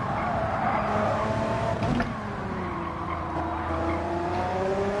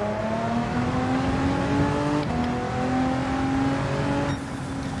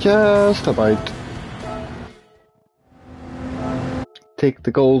 Just about. Take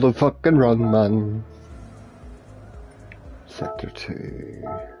the gold and fucking run, man. Sector 2.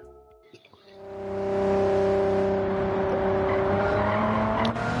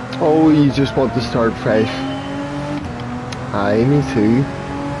 Oh, you just want to start fresh. Aye, me too.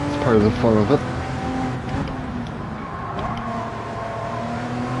 It's part of the fun of it.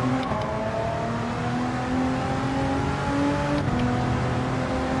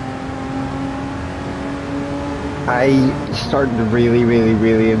 I started to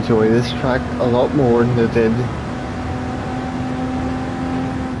really enjoy this track a lot more than I did.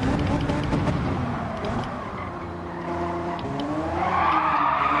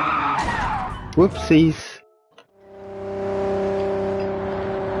 Whoopsies.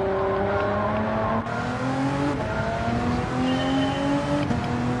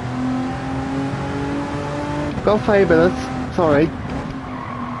 Got 5 minutes, it's alright.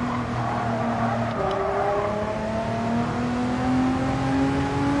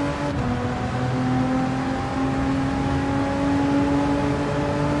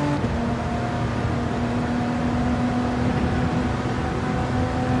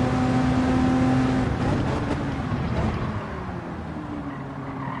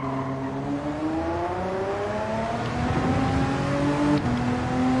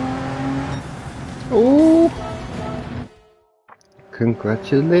 Oh!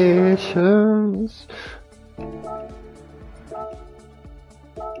 Congratulations!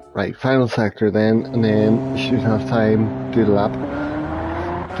 Right, final sector then, and then you should have time. Do the lap.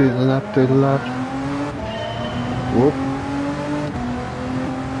 Do the lap, do the lap. Whoop.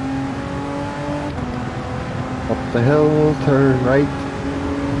 Up the hill, turn right.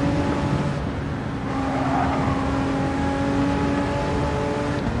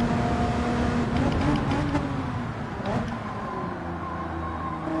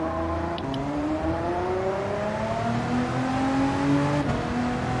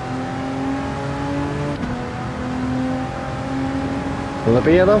 Will it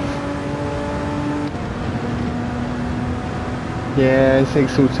be enough? Yeah, I think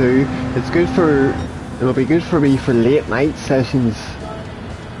so too. It's good for, it'll be good for me for late night sessions.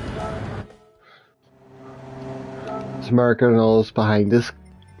 It's America and all is behind us,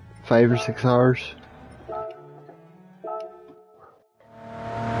 5 or 6 hours.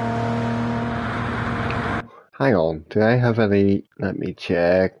 Hang on, do I have any, let me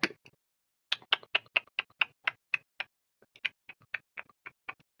check.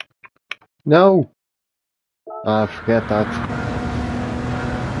 No! Ah, forget that.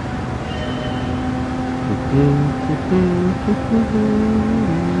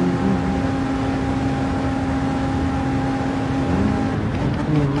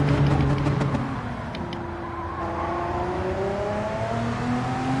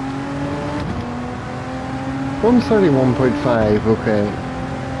 One 31.5, okay.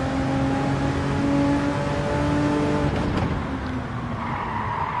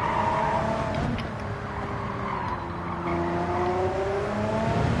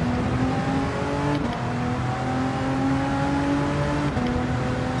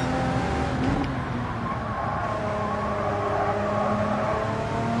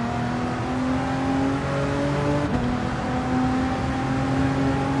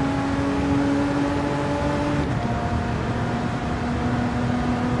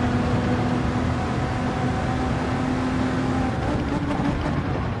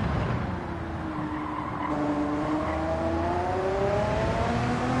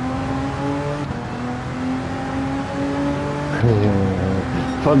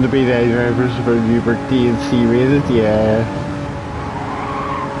 Fun to be the drivers when you were DNC rated, yeah.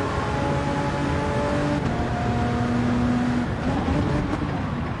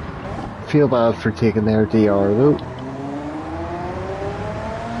 Feel bad for taking their DR though.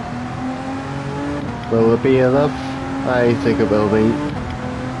 Will it be enough? I think it will be.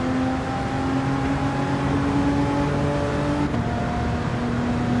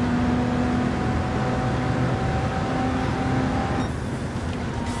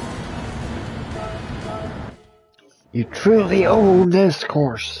 You truly own this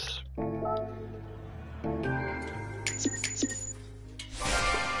course.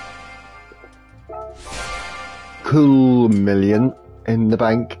 Cool million in the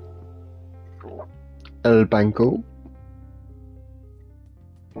bank. El Banco.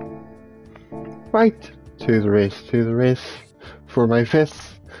 Right, to the race, for my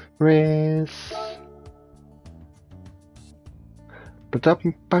 5th race. I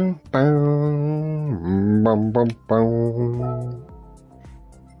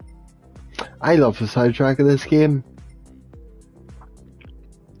love the soundtrack of this game.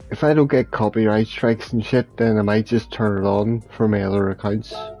 If I don't get copyright strikes and shit, then I might just turn it on for my other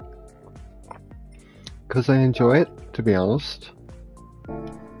accounts. Because I enjoy it, to be honest.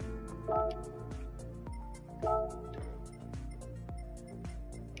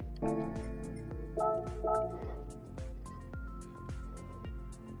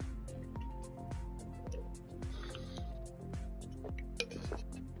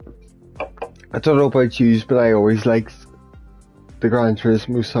 I don't know about you, but I always liked the Gran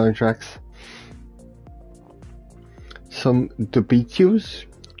Turismo soundtracks. Some The Beatles.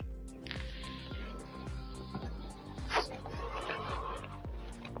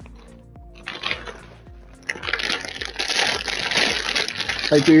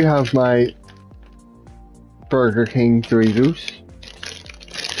 I do have my Burger King Doritos.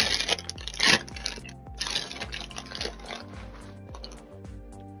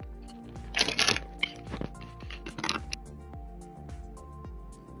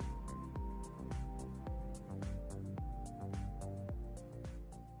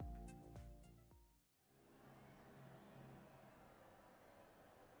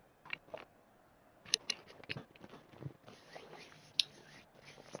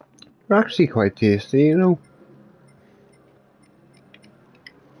 They're actually quite tasty, you know.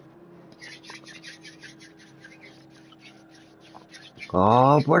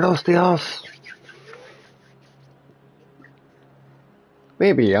 Oh, buenos dias.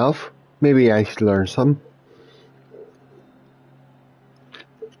 Maybe you have. Maybe I should learn some.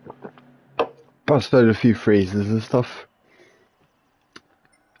 Bust out a few phrases and stuff.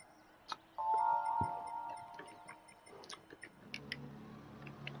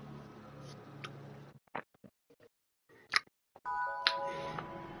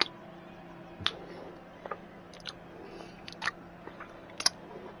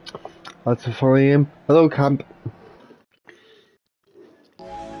 That's a 4 AM. Hello, camp.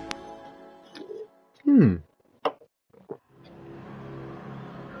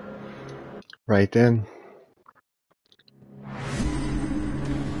 Right then.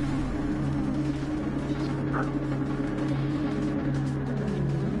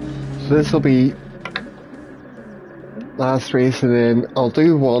 So this will be last race, and then I'll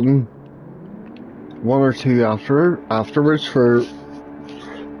do one or two afterwards for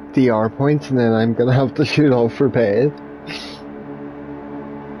DR points, and then I'm gonna have to shoot off for bed.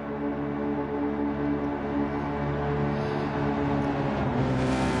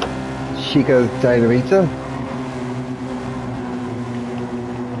 Chica Dynamita.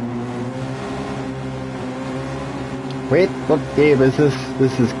 Wait, what game is this?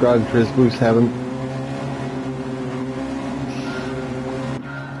 This is Gran Turismo 7.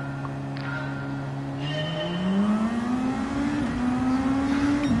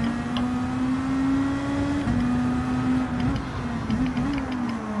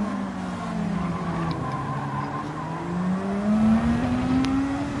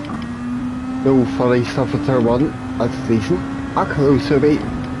 No funny stuff with turn one. That's decent. Hello, Subi.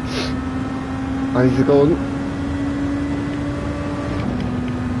 How's it going?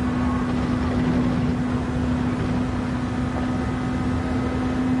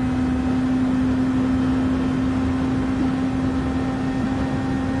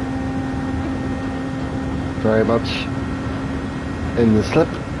 Very much in the slip.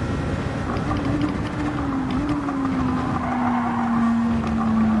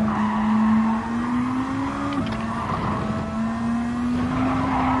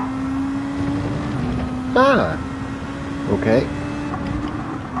 Ah, okay.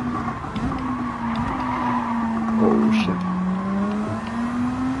 Oh shit.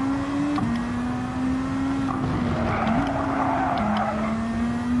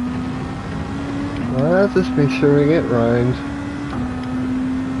 Well, just make sure we get round.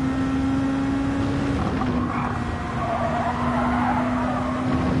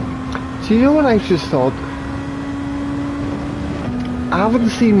 Do you know what I just thought? I haven't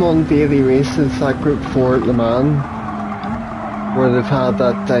seen one daily race since that Group 4 at Le Mans, where they've had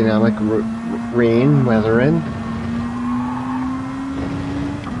that dynamic rain weather in.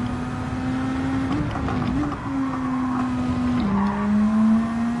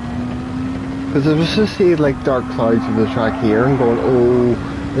 Because I was just seeing like dark clouds of the track here and going, oh,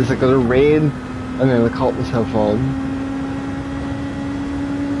 is it going to rain? And then I caught myself on.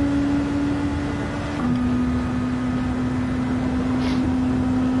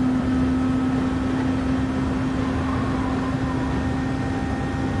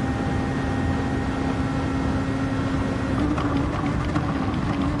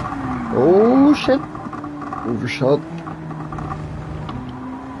 Oh shit, overshot.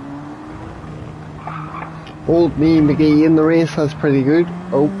 Old me McGee in the race, that's pretty good.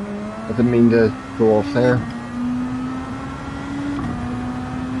 Oh, I didn't mean to go off there.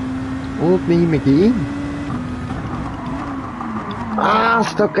 Old me McGee. Ah,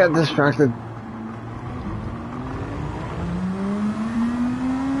 stuck, get distracted.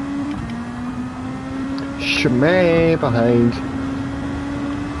 Shmee behind.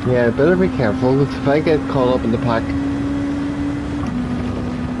 Yeah, better be careful, because if I get caught up in the pack.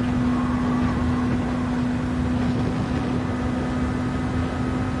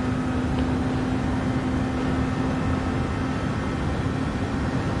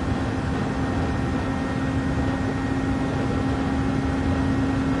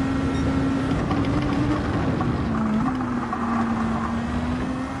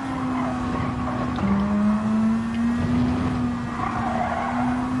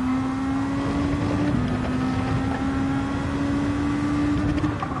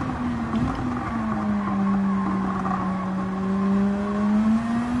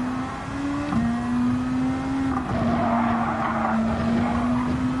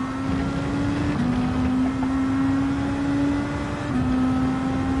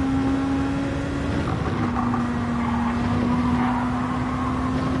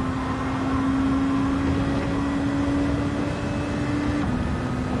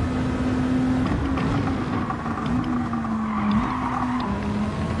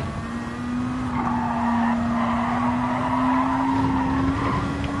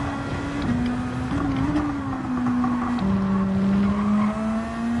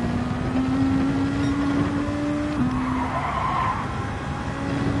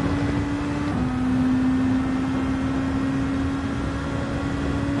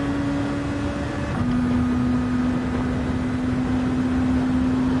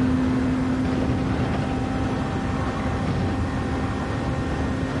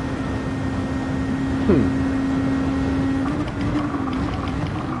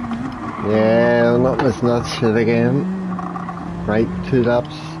 Yeah, I'm not missing that shit again. Right, 2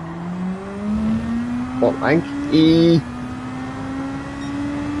 laps. What rank? E.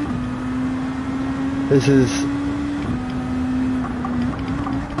 This is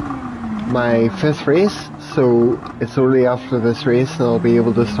my 5th race, so it's only after this race that I'll be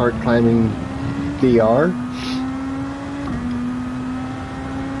able to start climbing DR.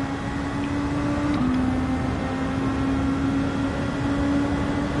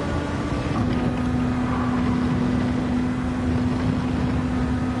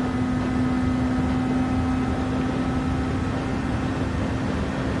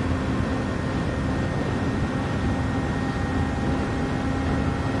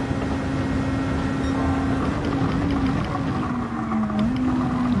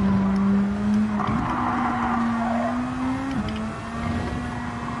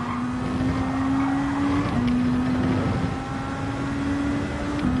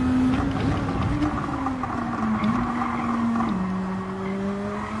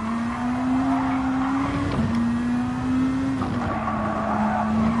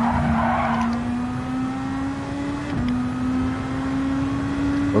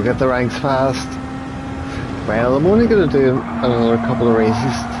 We'll get the ranks fast. Well, I'm only going to do another couple of races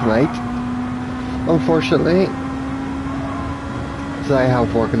tonight, unfortunately, because I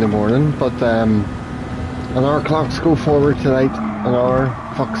have work in the morning, but and our clocks go forward tonight, an hour,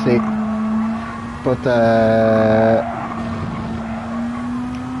 fuck's sake. But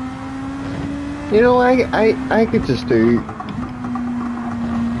you know, I could just do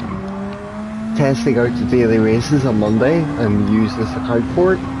testing out the daily races on Monday and use this account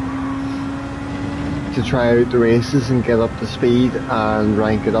for it to try out the races and get up to speed and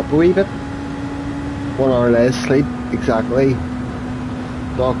rank it up a wee bit. 1 hour less sleep, exactly.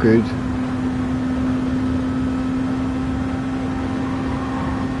 Not good.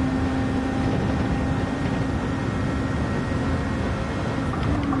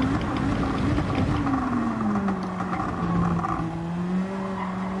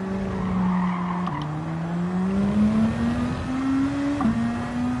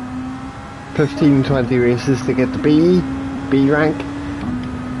 $15, 20 races to get the B rank.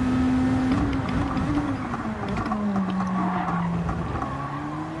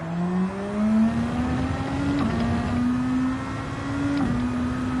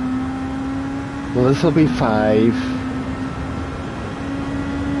 Well, this will be 5.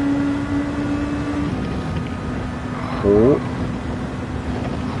 Oh.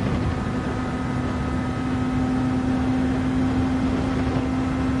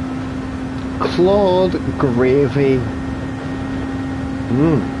 Claude Gravy.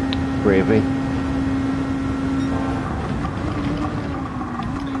 Gravy.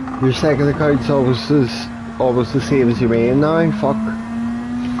 Your second account's almost the same as your main now. Fuck.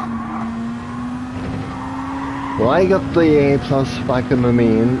 Well, I got the A plus back in my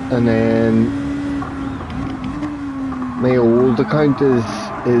main, and then my old account is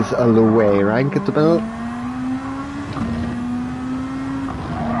a low A rank at the minute.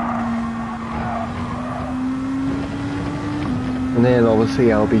 And then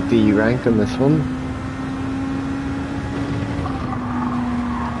obviously I'll be D rank on this one.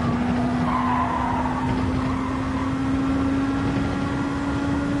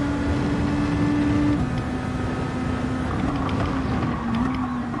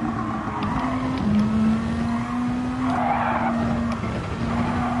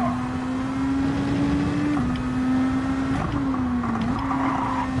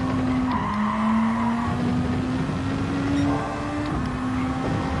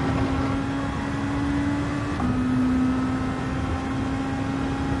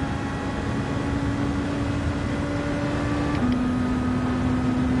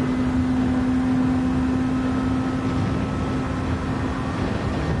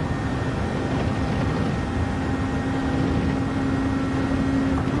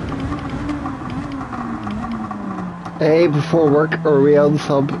 Hey, before work, are we on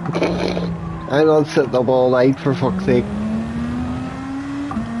sub? I'm not sitting up all night, for fuck's sake.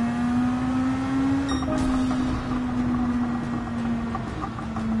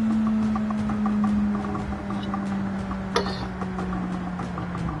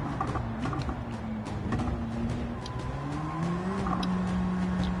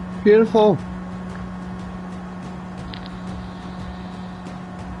 Beautiful.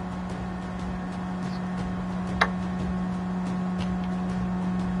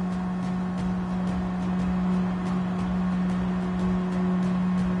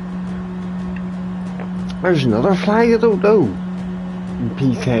 There's another flag I don't know. In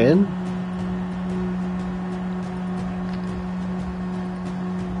P10.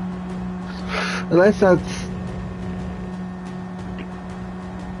 Unless that's...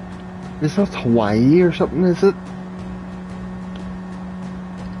 Is that Hawaii or something, is it?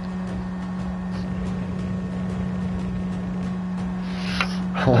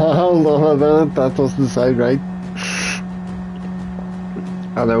 Hold on a minute, that doesn't sound right.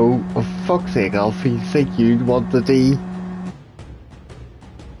 Hello, for fuck's sake, Alfie, think you'd want the D.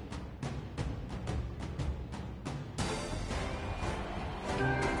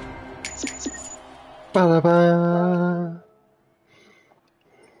 Ba-da-ba.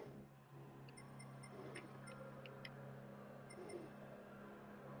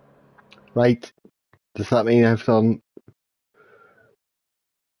 Right, does that mean I've done...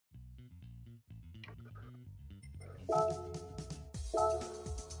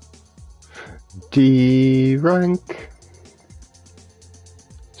 D rank?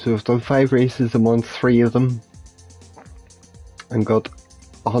 So I've done 5 races and won 3 of them. And got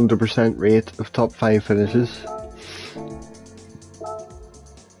 100% rate of top 5 finishes.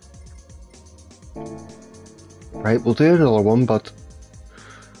 Right, we'll do another one, but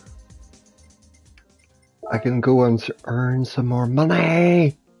I can go and earn some more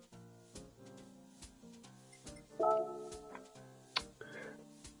money.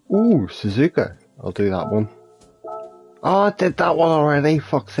 Ooh, Suzuka. I'll do that one. Oh, I did that one already,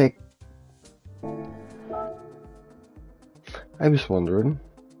 fuck's sake. I was wondering.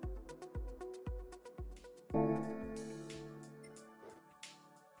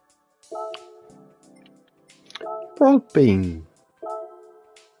 Broad bean.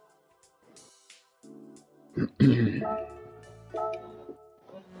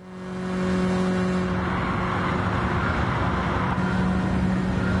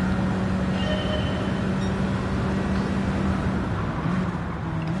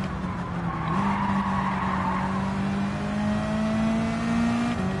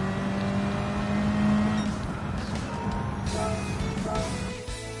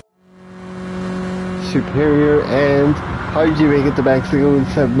 Superior, and how did you make it to Mexico in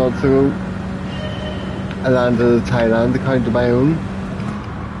 7 months ago? I landed in Thailand account of my own.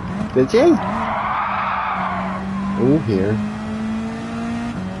 Did you? Oh, here.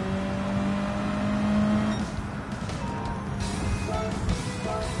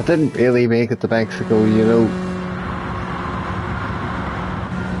 I didn't really make it to Mexico, you know.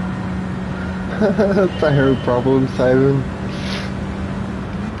 Tire problem, Simon.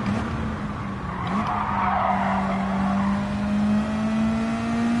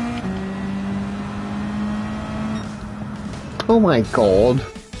 Oh my god.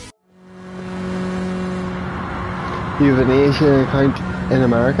 You have an Asian account in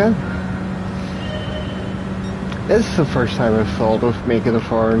America? This is the first time I've thought of making a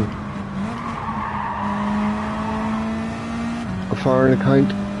foreign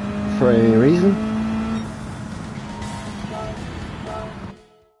account for any reason.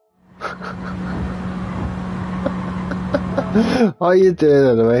 How you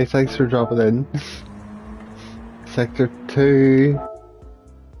doing anyway? Thanks for dropping in. Sector 2.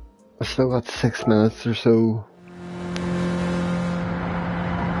 I've still got 6 minutes or so.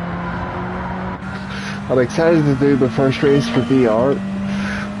 I'm excited to do my first race for VR.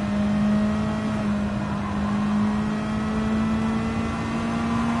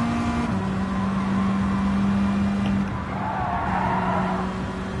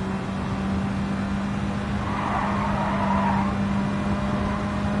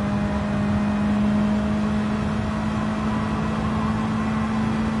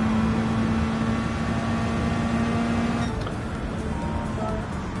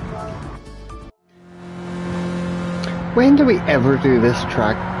 When do we ever do this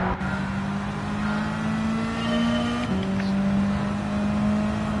track?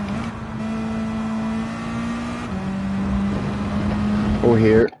 Oh,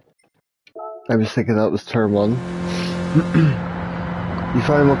 here. I was thinking that was turn 1. You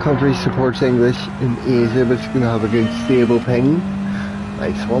find what country supports English in Asia, but you can have a good stable ping.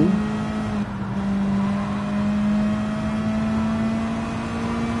 Nice one.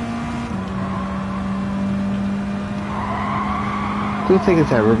 I don't think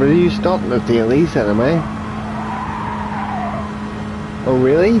it's everybody who's not in the dailies anyway. Oh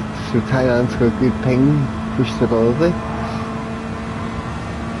really? So Thailand's got good ping for stability.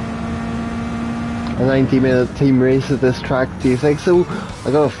 A 90-minute team race at this track, do you think so?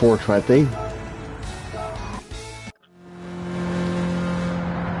 I got a 420.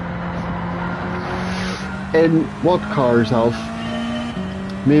 In what cars, Alf?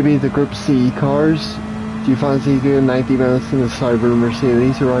 Maybe the Group C cars? Do you fancy doing 90 minutes in a Cyber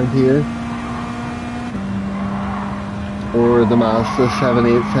Mercedes around here? Or the Mazda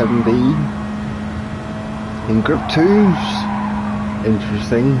 787D? In Group 2s?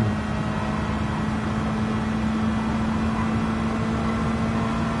 Interesting.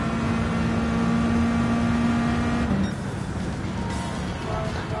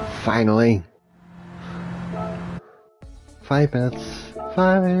 Finally. 5 minutes.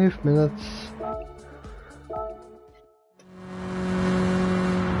 5 minutes.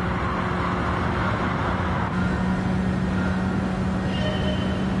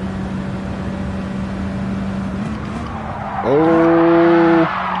 Oh.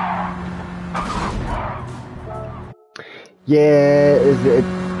 Yeah,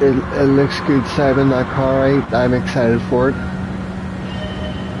 it looks good, Simon, that car, right? I'm excited for it.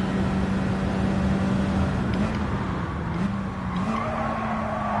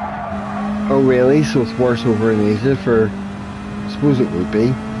 Oh really? So it's worse over in Asia for... I suppose it would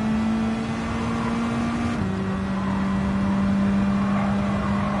be.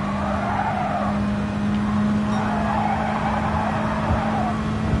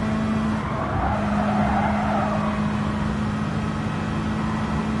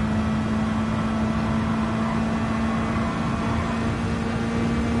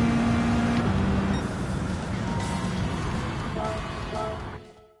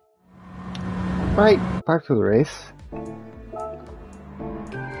 Right, back to the race.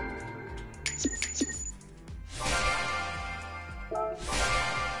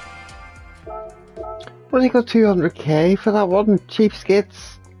 Only got 200k for that one,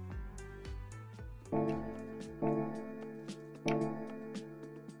 cheapskates.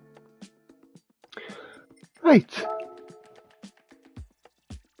 Right.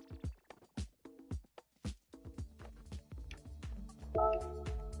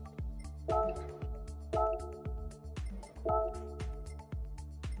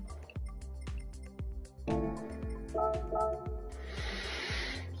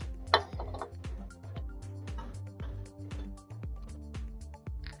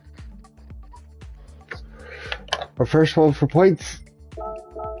 Our first one for points.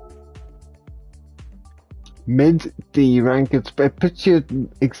 Mid D rank, it puts you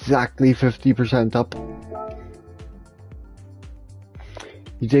exactly 50% up.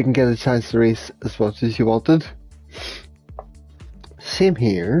 You didn't get a chance to race as much as you wanted. Same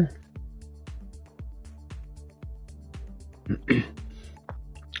here.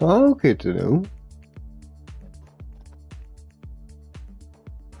 Oh, good to know.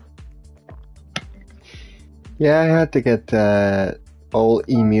 Yeah, I had to get all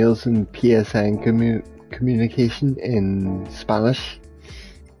emails and PSN communication in Spanish.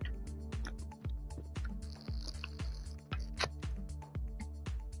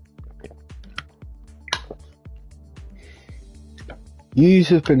 You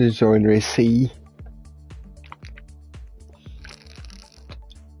have been enjoying race C.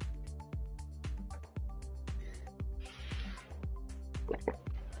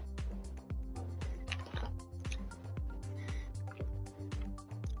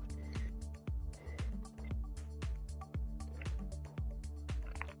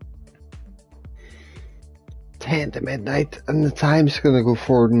 To midnight, and the time's gonna go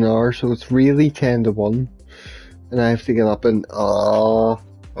forward an hour, so it's really 10 to 1, and I have to get up and oh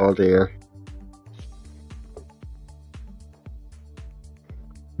dear.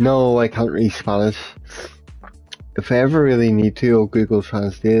 No, I can't read Spanish. If I ever really need to, I'll Google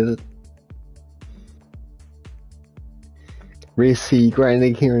Translate it. Race C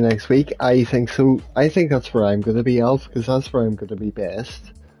grinding here next week. I think so. I think that's where I'm gonna be, Alf, because that's where I'm gonna be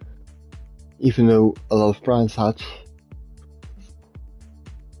best. Even though I love Brands Hatch.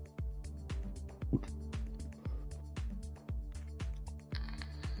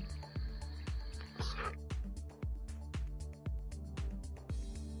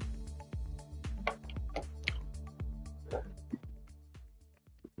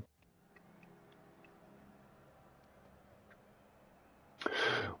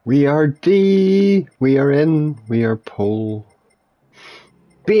 We are D, we are in, we are pole.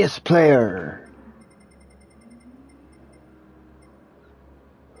 Bass player.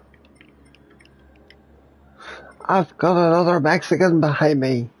 I've got another Mexican behind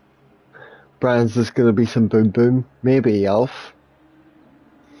me. Brands, there's gonna be some boom boom. Maybe Elf.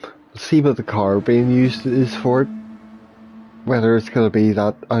 Let's see what the car being used is for it. Whether it's gonna be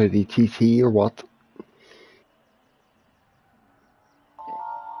that Audi TT or what.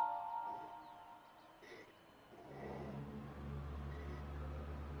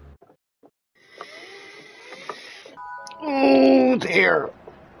 Oh dear.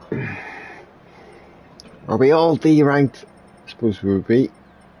 Are we all D ranked? I suppose we would be.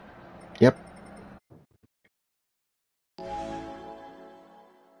 Yep.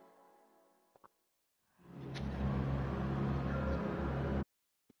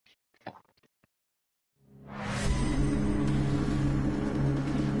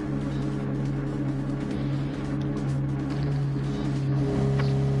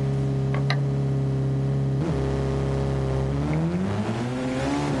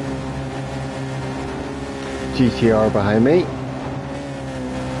 GTR behind me.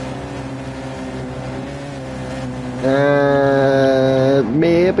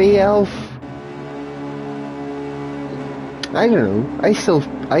 Maybe Elf. I don't know. I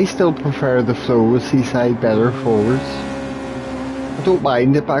still prefer the flow of Seaside better forwards. I don't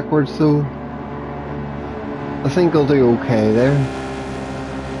mind it backwards though. I think I'll do okay there.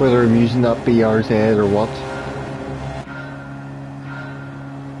 Whether I'm using that BRZ or what.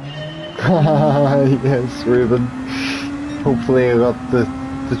 Yes, Ruben. Hopefully I got the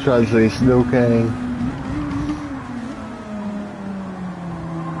translation okay.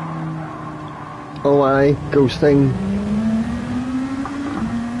 Oh aye, ghosting.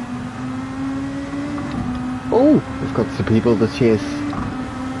 Oh, I've got some people to chase.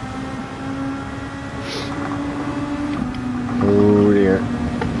 Oh dear.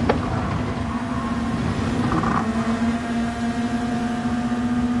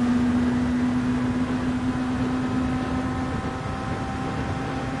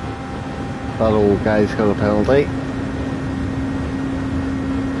 That old guy's got a penalty.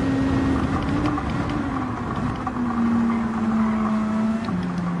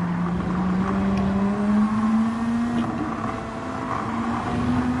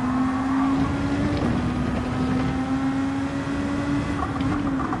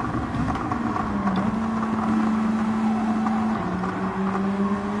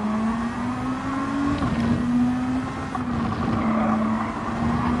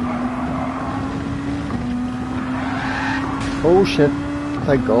 Oh shit,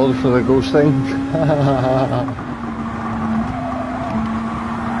 thank God for the ghosting.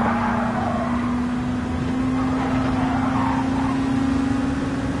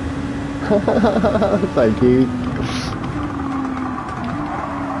 Thank you.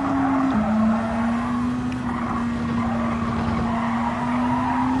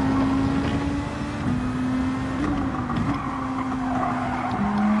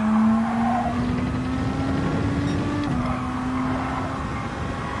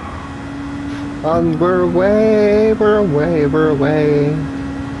 And we're away, we're away, we're away.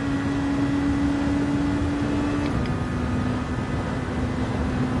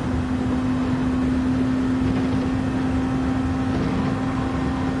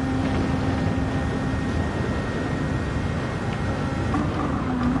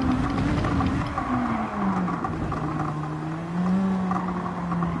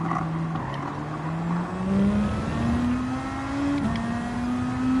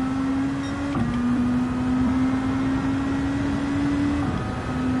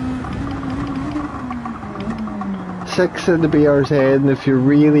 Six in the BRZ, and if you're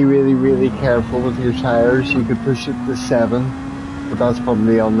really careful with your tyres, you could push it to 7, but that's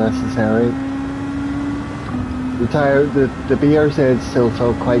probably unnecessary. The BRZ still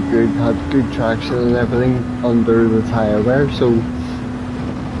felt quite good, had good traction and everything under the tyre wear, so,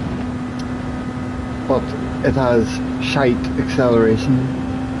 but it has shite acceleration.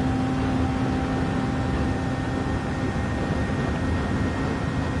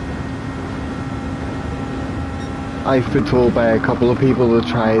 I've been told by a couple of people to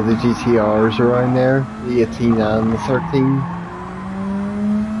try the GTRs around there, the 18 and the 13.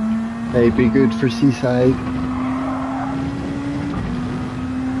 They'd be good for Seaside.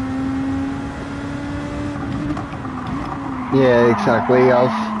 Yeah, exactly,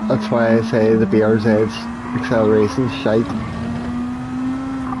 Alf. That's why I say the BRZ's acceleration's shite.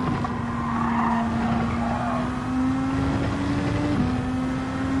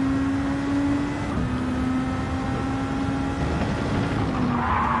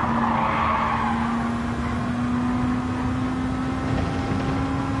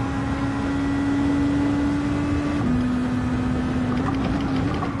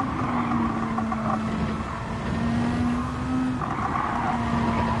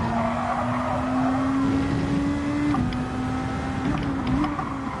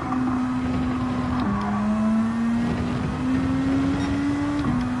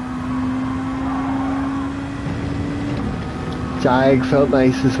 Jag felt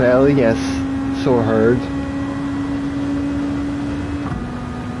nice as well, yes, so heard.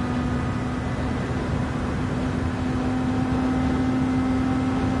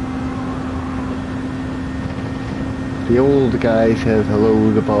 The old guy said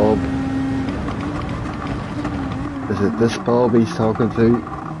hello to Bob. Is it this Bob he's talking to?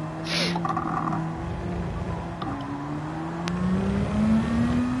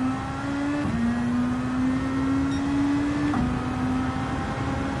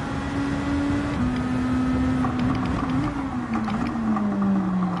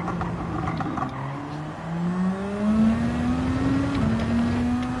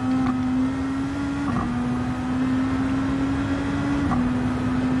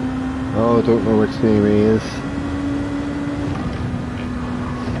 I don't know which name he is.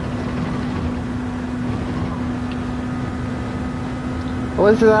 Oh,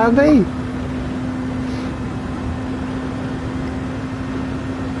 is it Andy?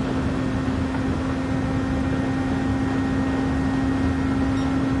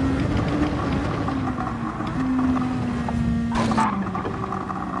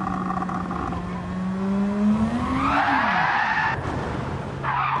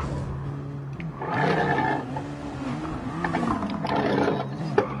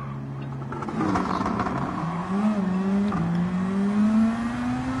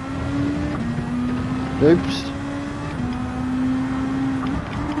 Oops.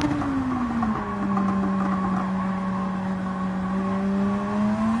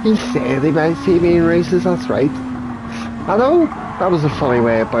 He said he might see me in races, that's right. I know, that was a funny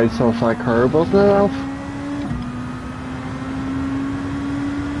way it bounced off that curb, wasn't it, Alf?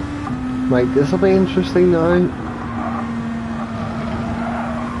 Right, this'll be interesting now.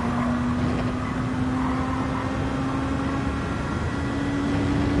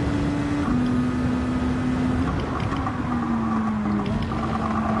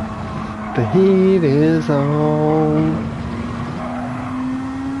 The heat is on.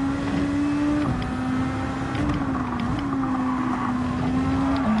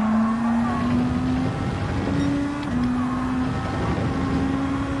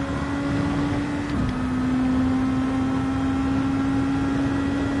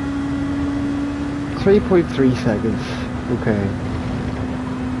 .3 seconds. Okay.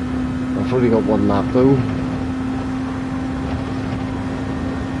 I've only got one lap though.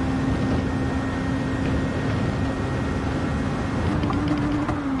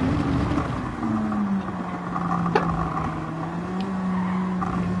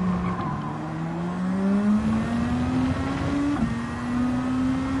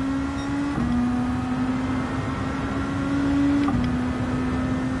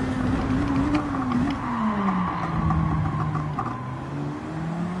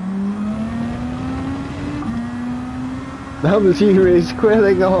 How was you rage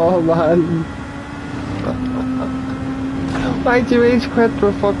quitting? Oh man. Why'd you rage quit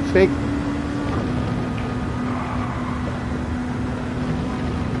for fuck's sake?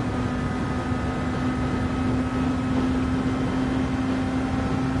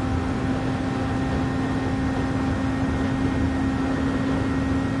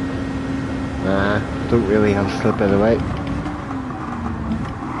 Nah, don't really have slip anyway.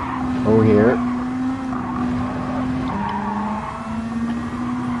 Oh here.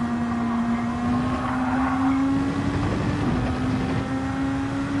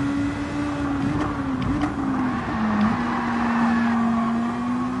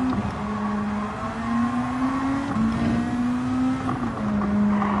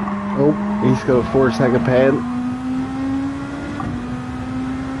 Oh, he's got a 4-second pen.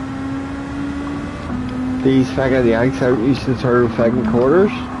 These faggot yanks out used to turn fucking corners.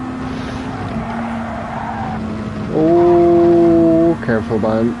 Oh, careful,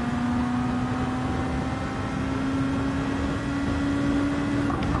 man.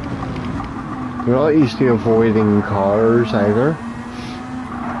 They're not used to avoiding cars either.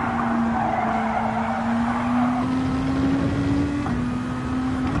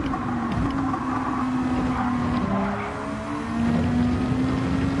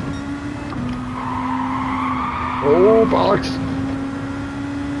 Oh, bollocks!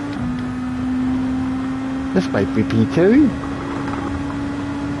 This might be P2.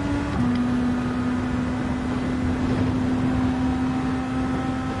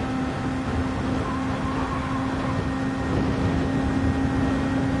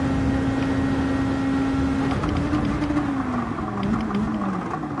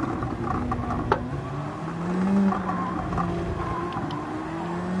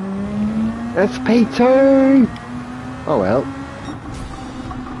 It's P2! Oh well.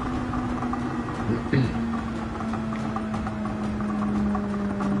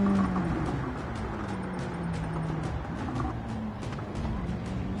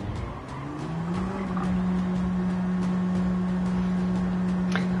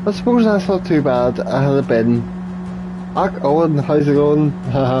 I suppose that's not too bad. I had a bin. Ach, Owen, how's it going?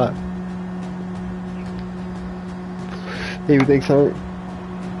 Haha. You think so?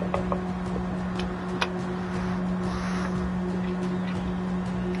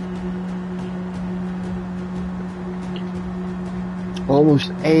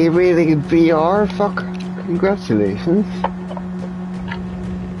 Almost a rating in VR, fuck. Congratulations.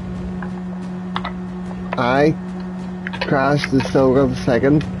 I crashed and still got a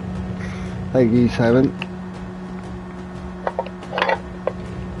second. Thank you, Simon.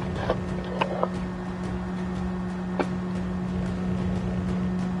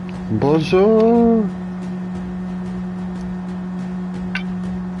 Bonjour.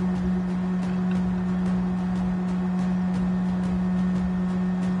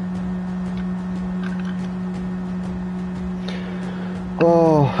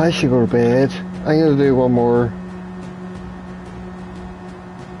 Oh, I should go to bed. I'm gonna do one more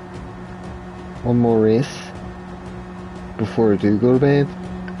race before I do go to bed.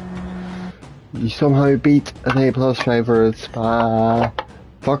 You somehow beat an A+ driver at Spa.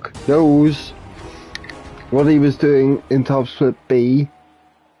 Fuck knows what he was doing in Top Split B.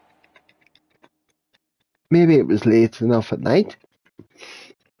 Maybe it was late enough at night,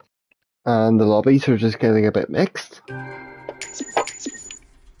 and the lobbies are just getting a bit mixed.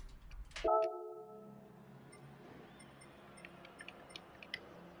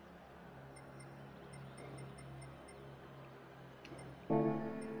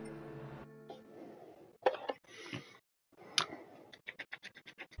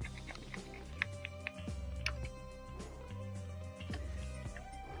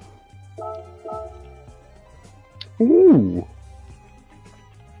 Ooh!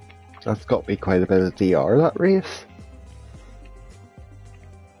 That's got me quite a bit of DR, that race.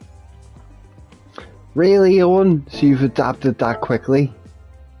 Really, Owen? So you've adapted that quickly?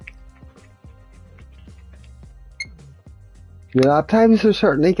 Your lap times are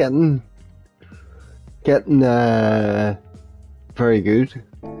certainly getting very good.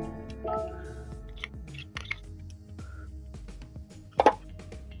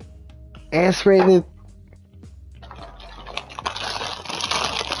 S-rated.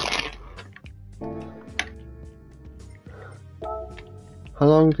 How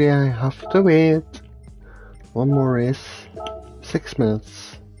long do I have to wait? One more race. 6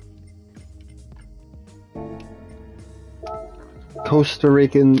 minutes. Costa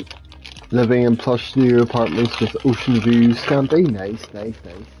Rican living in plush new apartments with ocean views. Campy. Nice.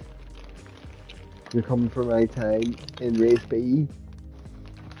 You're coming for my time in race B.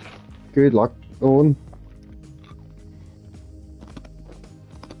 Good luck, Owen.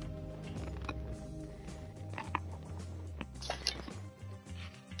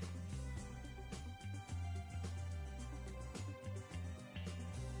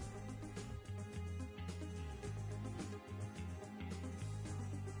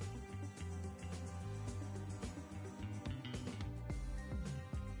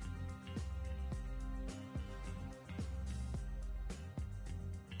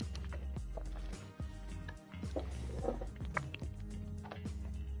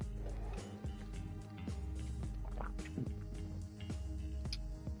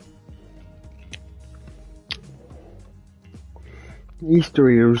 These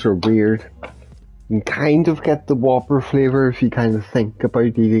Doritos are weird. You can kind of get the Whopper flavour if you kind of think about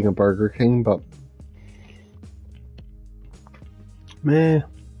eating a Burger King, but meh.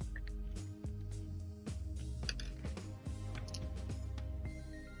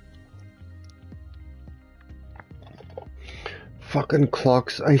 Fucking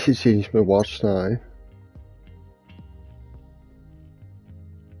clocks. I should change my watch now.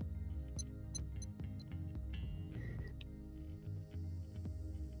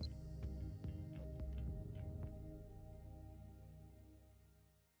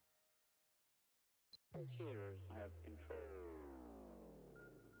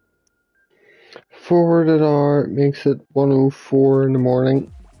 Forwarded hour makes it 1:04 in the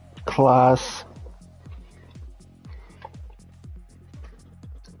morning. Class.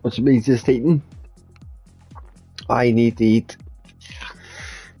 What's me just eating? I need to eat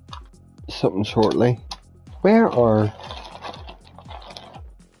something shortly. Where are...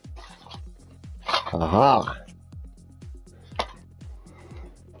 Aha!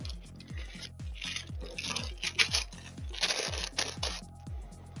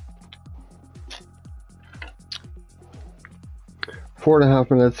 Four and a half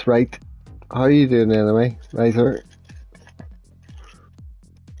minutes, right? How are you doing anyway, Riser?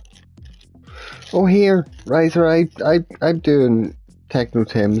 Oh, here, Riser, I'm doing Techno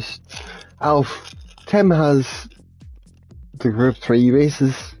Tim's. Alf, Tim has the Group 3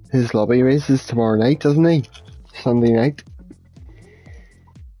 races, his lobby races tomorrow night, doesn't he? Sunday night.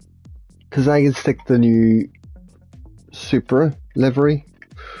 Because I can stick the new Supra livery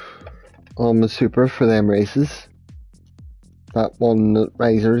on the Supra for them races. That one that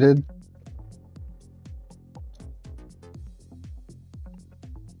Riser did.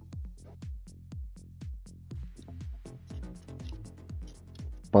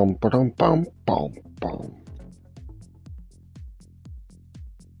 Bum ba dum bum bum bum.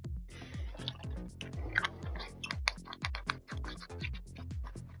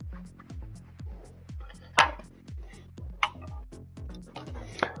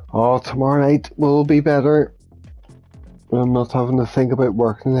 Oh, tomorrow night will be better. I'm not having to think about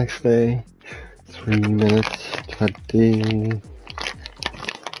work the next day. 3 minutes, 20.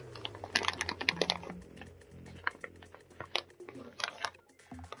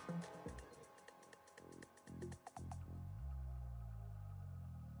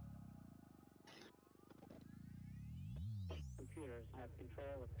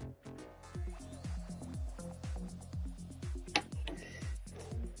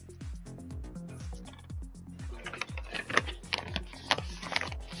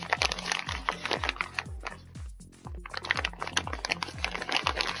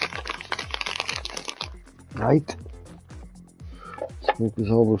 Right. Smoke is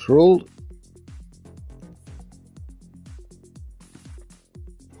almost rolled.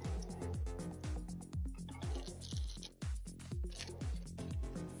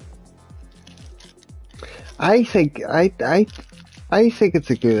 I think I think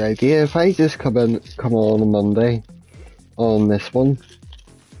it's a good idea if I just come on a Monday on this one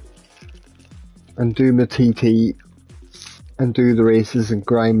and do my TT and do the races and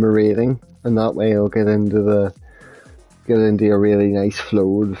grind my rating, and that way I'll get into a really nice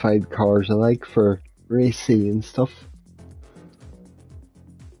flow and find cars I like for race C and stuff.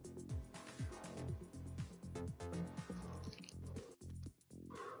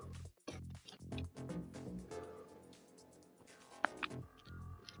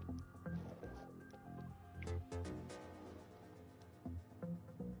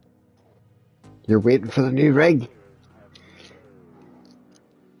 You're waiting for the new rig.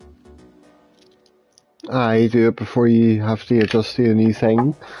 I do it before you have to adjust to a new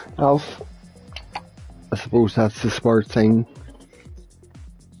thing, Alf. I suppose that's the smart thing.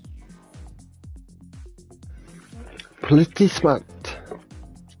 Pretty smart.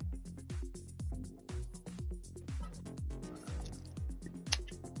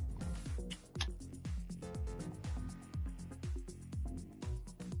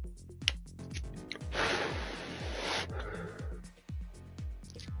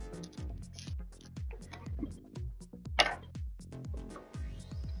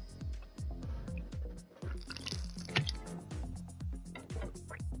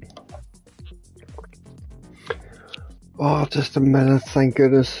 Oh, just a minute, thank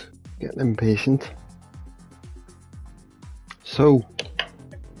goodness. Getting impatient. So,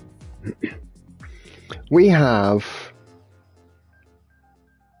 we have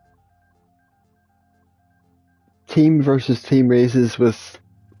team versus team races with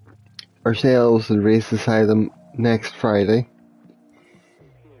ourselves and Race Asylum next Friday.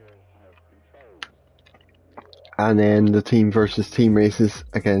 And then the team versus team races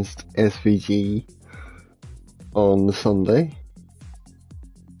against SVG on the Sunday.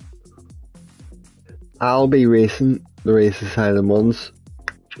 I'll be racing the Race Asylum ones,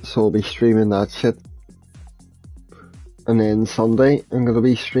 so I'll be streaming that shit. And then Sunday, I'm going to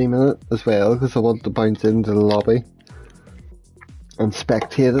be streaming it as well, because I want to bounce into the lobby and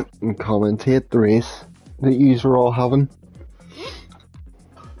spectate it and commentate the race that yous are all having.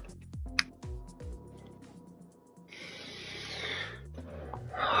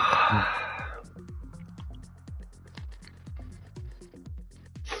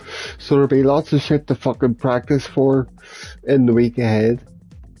 So there'll be lots of shit to fucking practice for in the week ahead.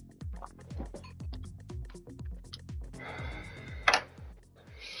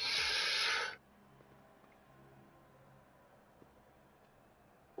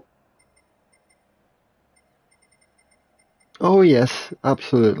 Oh yes,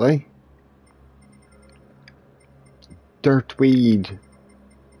 absolutely. Dirtweed.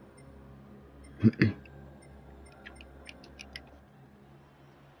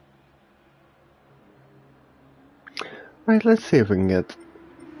 Right, let's see if we can get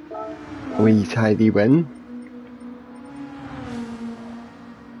a wee tidy win.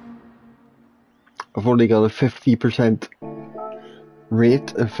 I've only got a 50%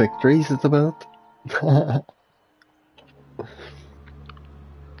 rate of victories at the minute.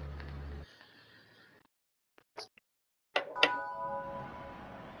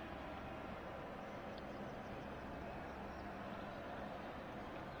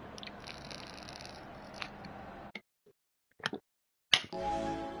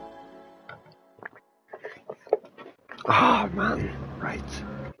 Oh man, right.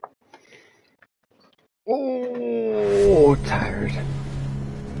 Oh, tired.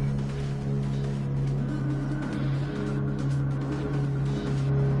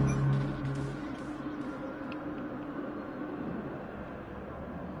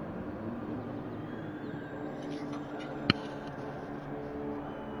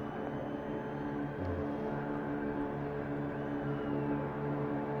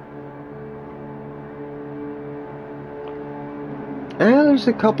 Yeah, there's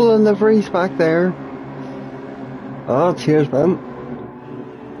a couple of liveries back there. Oh, cheers, man.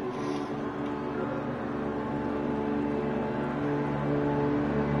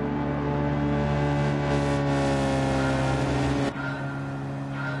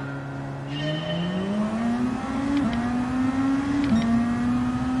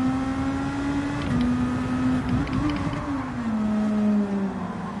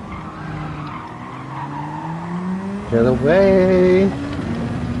 Get away!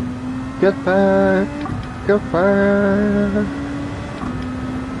 Get back! Get back!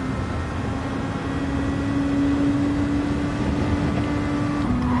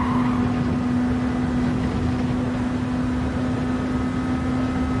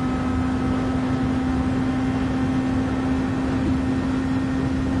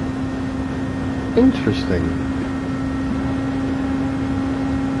 Interesting.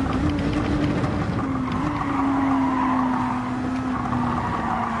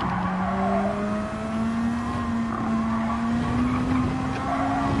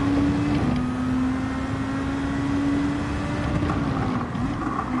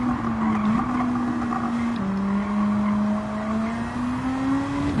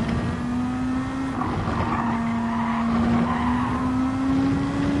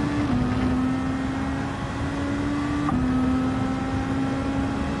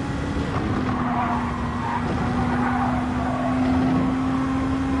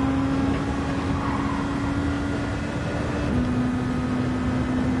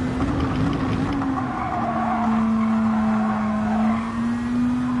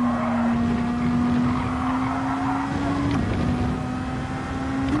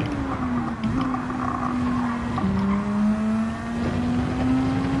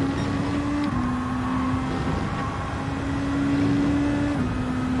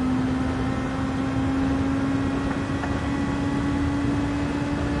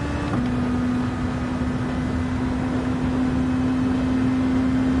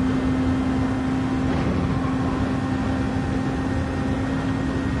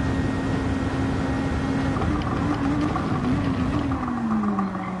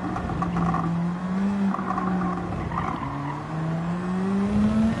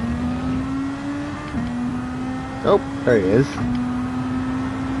 Oh, there he is.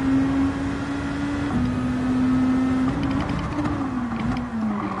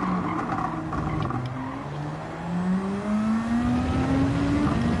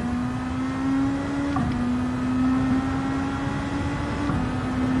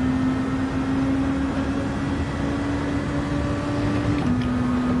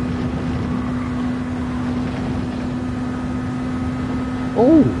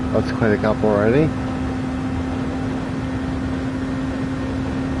 Oh, that's quite a gap already.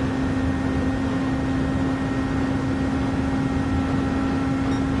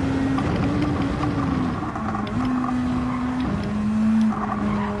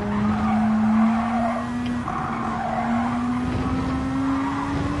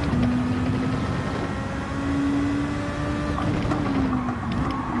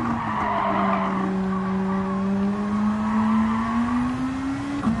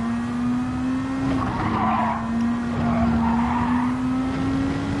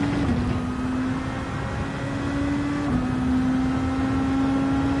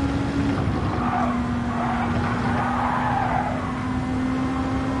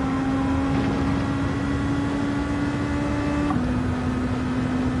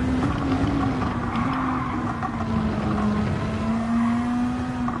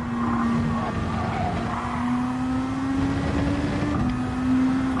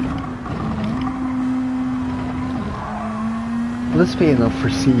 Will this be enough for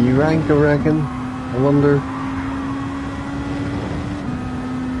C rank, I reckon? I wonder.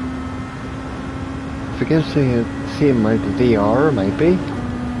 If it gives me a same amount of DR, it might be.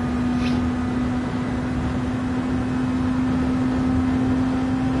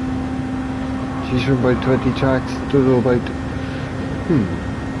 She's from about 20 tracks, total about...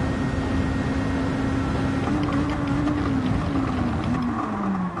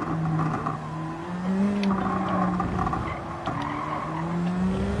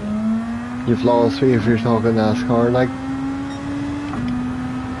 You've lost me if you're talking NASCAR, like...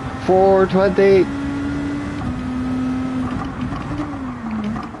 420!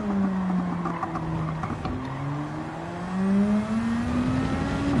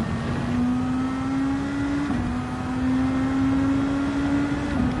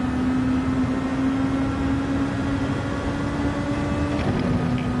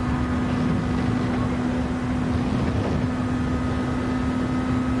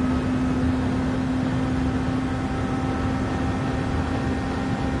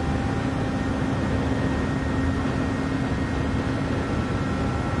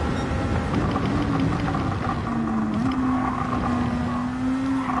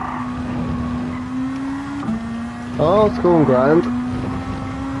 Oh, it's going grand.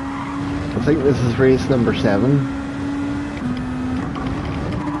 I think this is race number 7.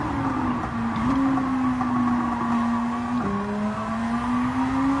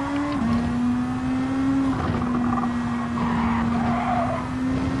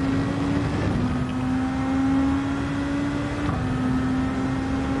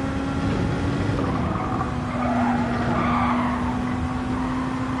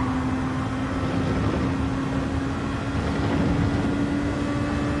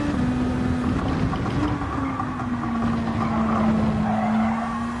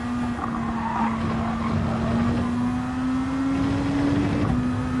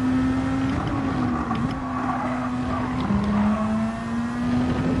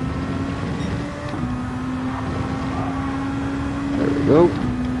 There we go.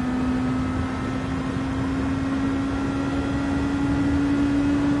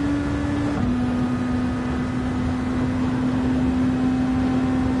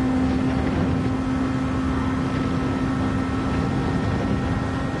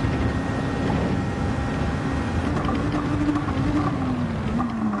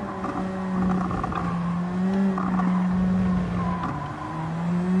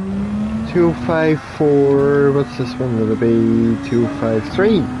 Two, 5, 4, what's this one gonna be? 2, 5,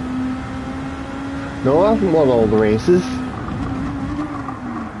 3. No, I haven't won all the races.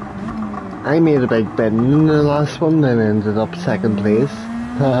 I made a big bin in the last one and ended up 2nd place.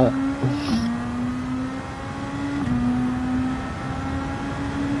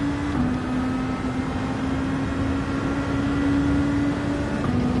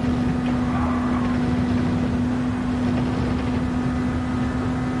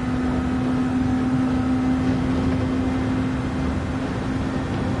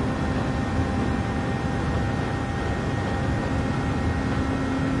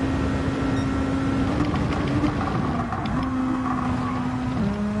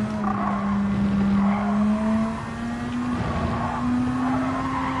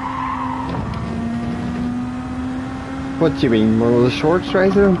 What do you mean, one of the shorts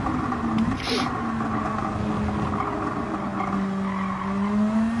right there?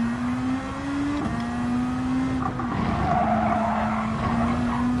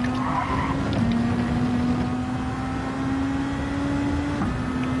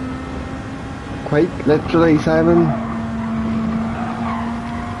 Quite literally, Simon.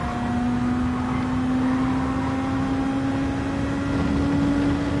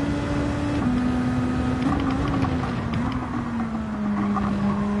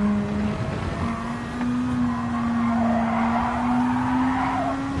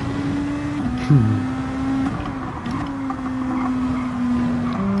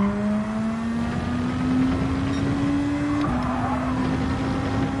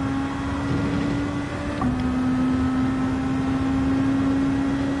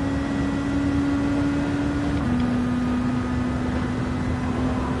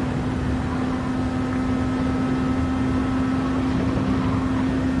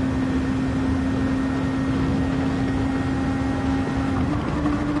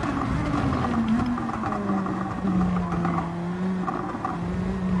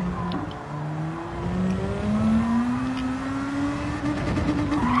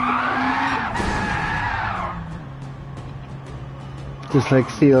 Just like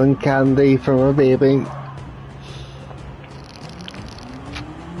stealing candy from a baby.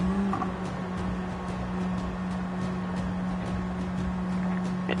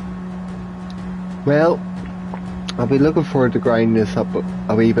 Well, I'll be looking forward to grinding this up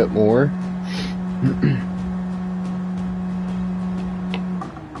a wee bit more.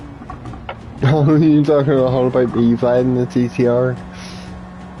 Oh, you're talking all about me flying the TTR?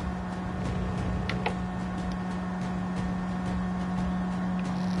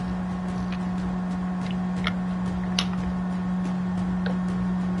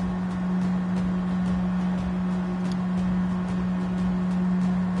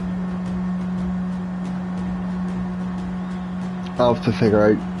 I'll have to figure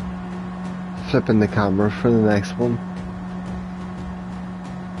out flipping the camera for the next one.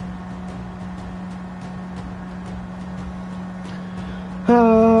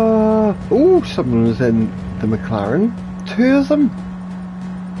 Oh, someone was in the McLaren. 2 of them.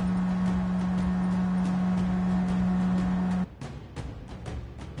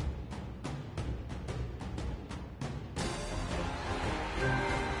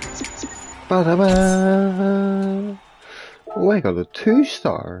 Ba-da-ba. Oh, I got a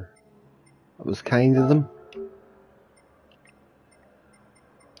 2-star. That was kind of them.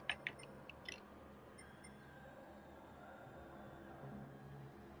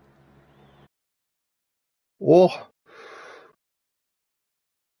 Oh,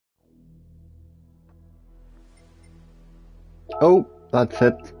 Oh, that's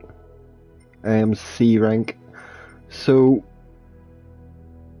it. I am C rank. So,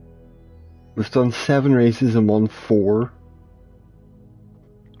 we've done 7 races and won 4.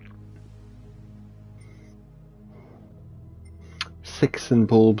 Six in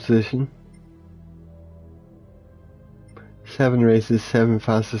pole position. 7 races, 7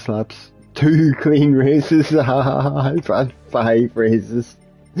 fastest laps. 2 clean races. I've had 5 races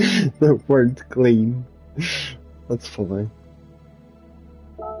that weren't clean. That's funny.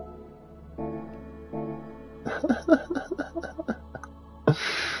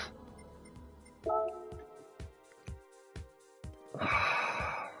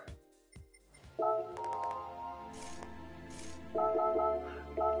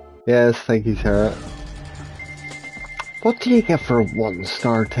 Yes, thank you, Sarah. What do you get for a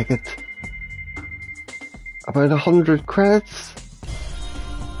 1-star ticket? About 100 credits?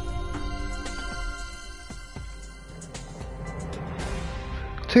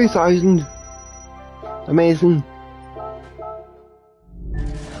 $2,000. Amazing.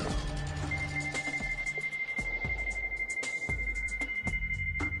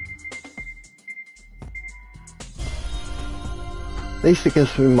 At least it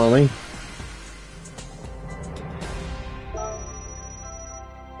gives me money.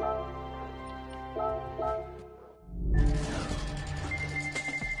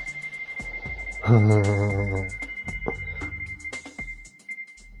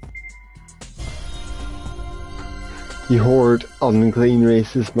 You hoard unclean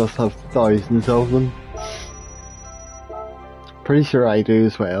races, must have thousands of them. Pretty sure I do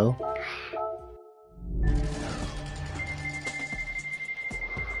as well.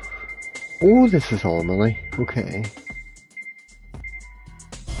 Oh, this is all money. Okay.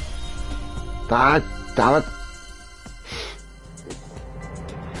 Damn it.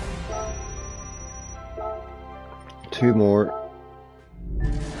 Two more.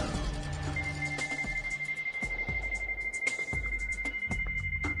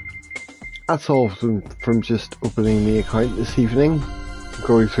 That's all from just opening the account this evening.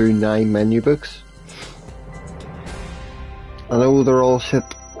 Going through 9 menu books. I know they're all shit.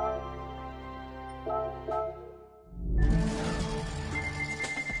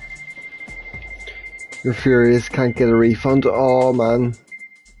 You're furious, can't get a refund. Oh man.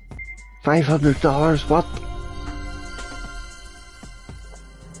 $500, what?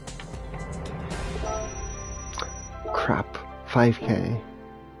 Crap. 5k.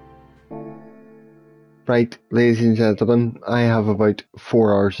 Right, ladies and gentlemen, I have about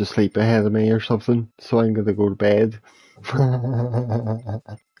 4 hours of sleep ahead of me or something, so I'm gonna go to bed.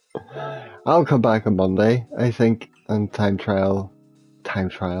 I'll come back on Monday, I think, and time trial,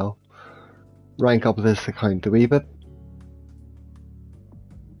 rank up this account a wee bit.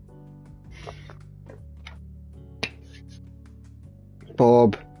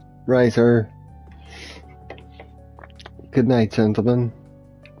 Bob, Riser, good night, gentlemen.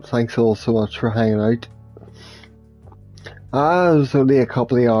 Thanks all so much for hanging out. It was only a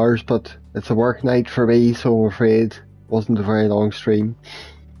couple of hours, but it's a work night for me, so I'm afraid it wasn't a very long stream.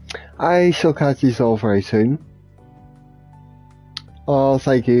 I shall catch you all very soon. Oh,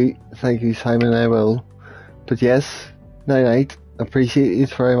 thank you, Simon, I will. But yes, night, appreciate you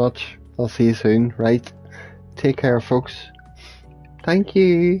very much. I'll see you soon, right? Take care, folks. Thank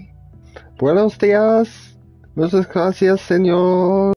you. Buenos dias. Muchas gracias, señor.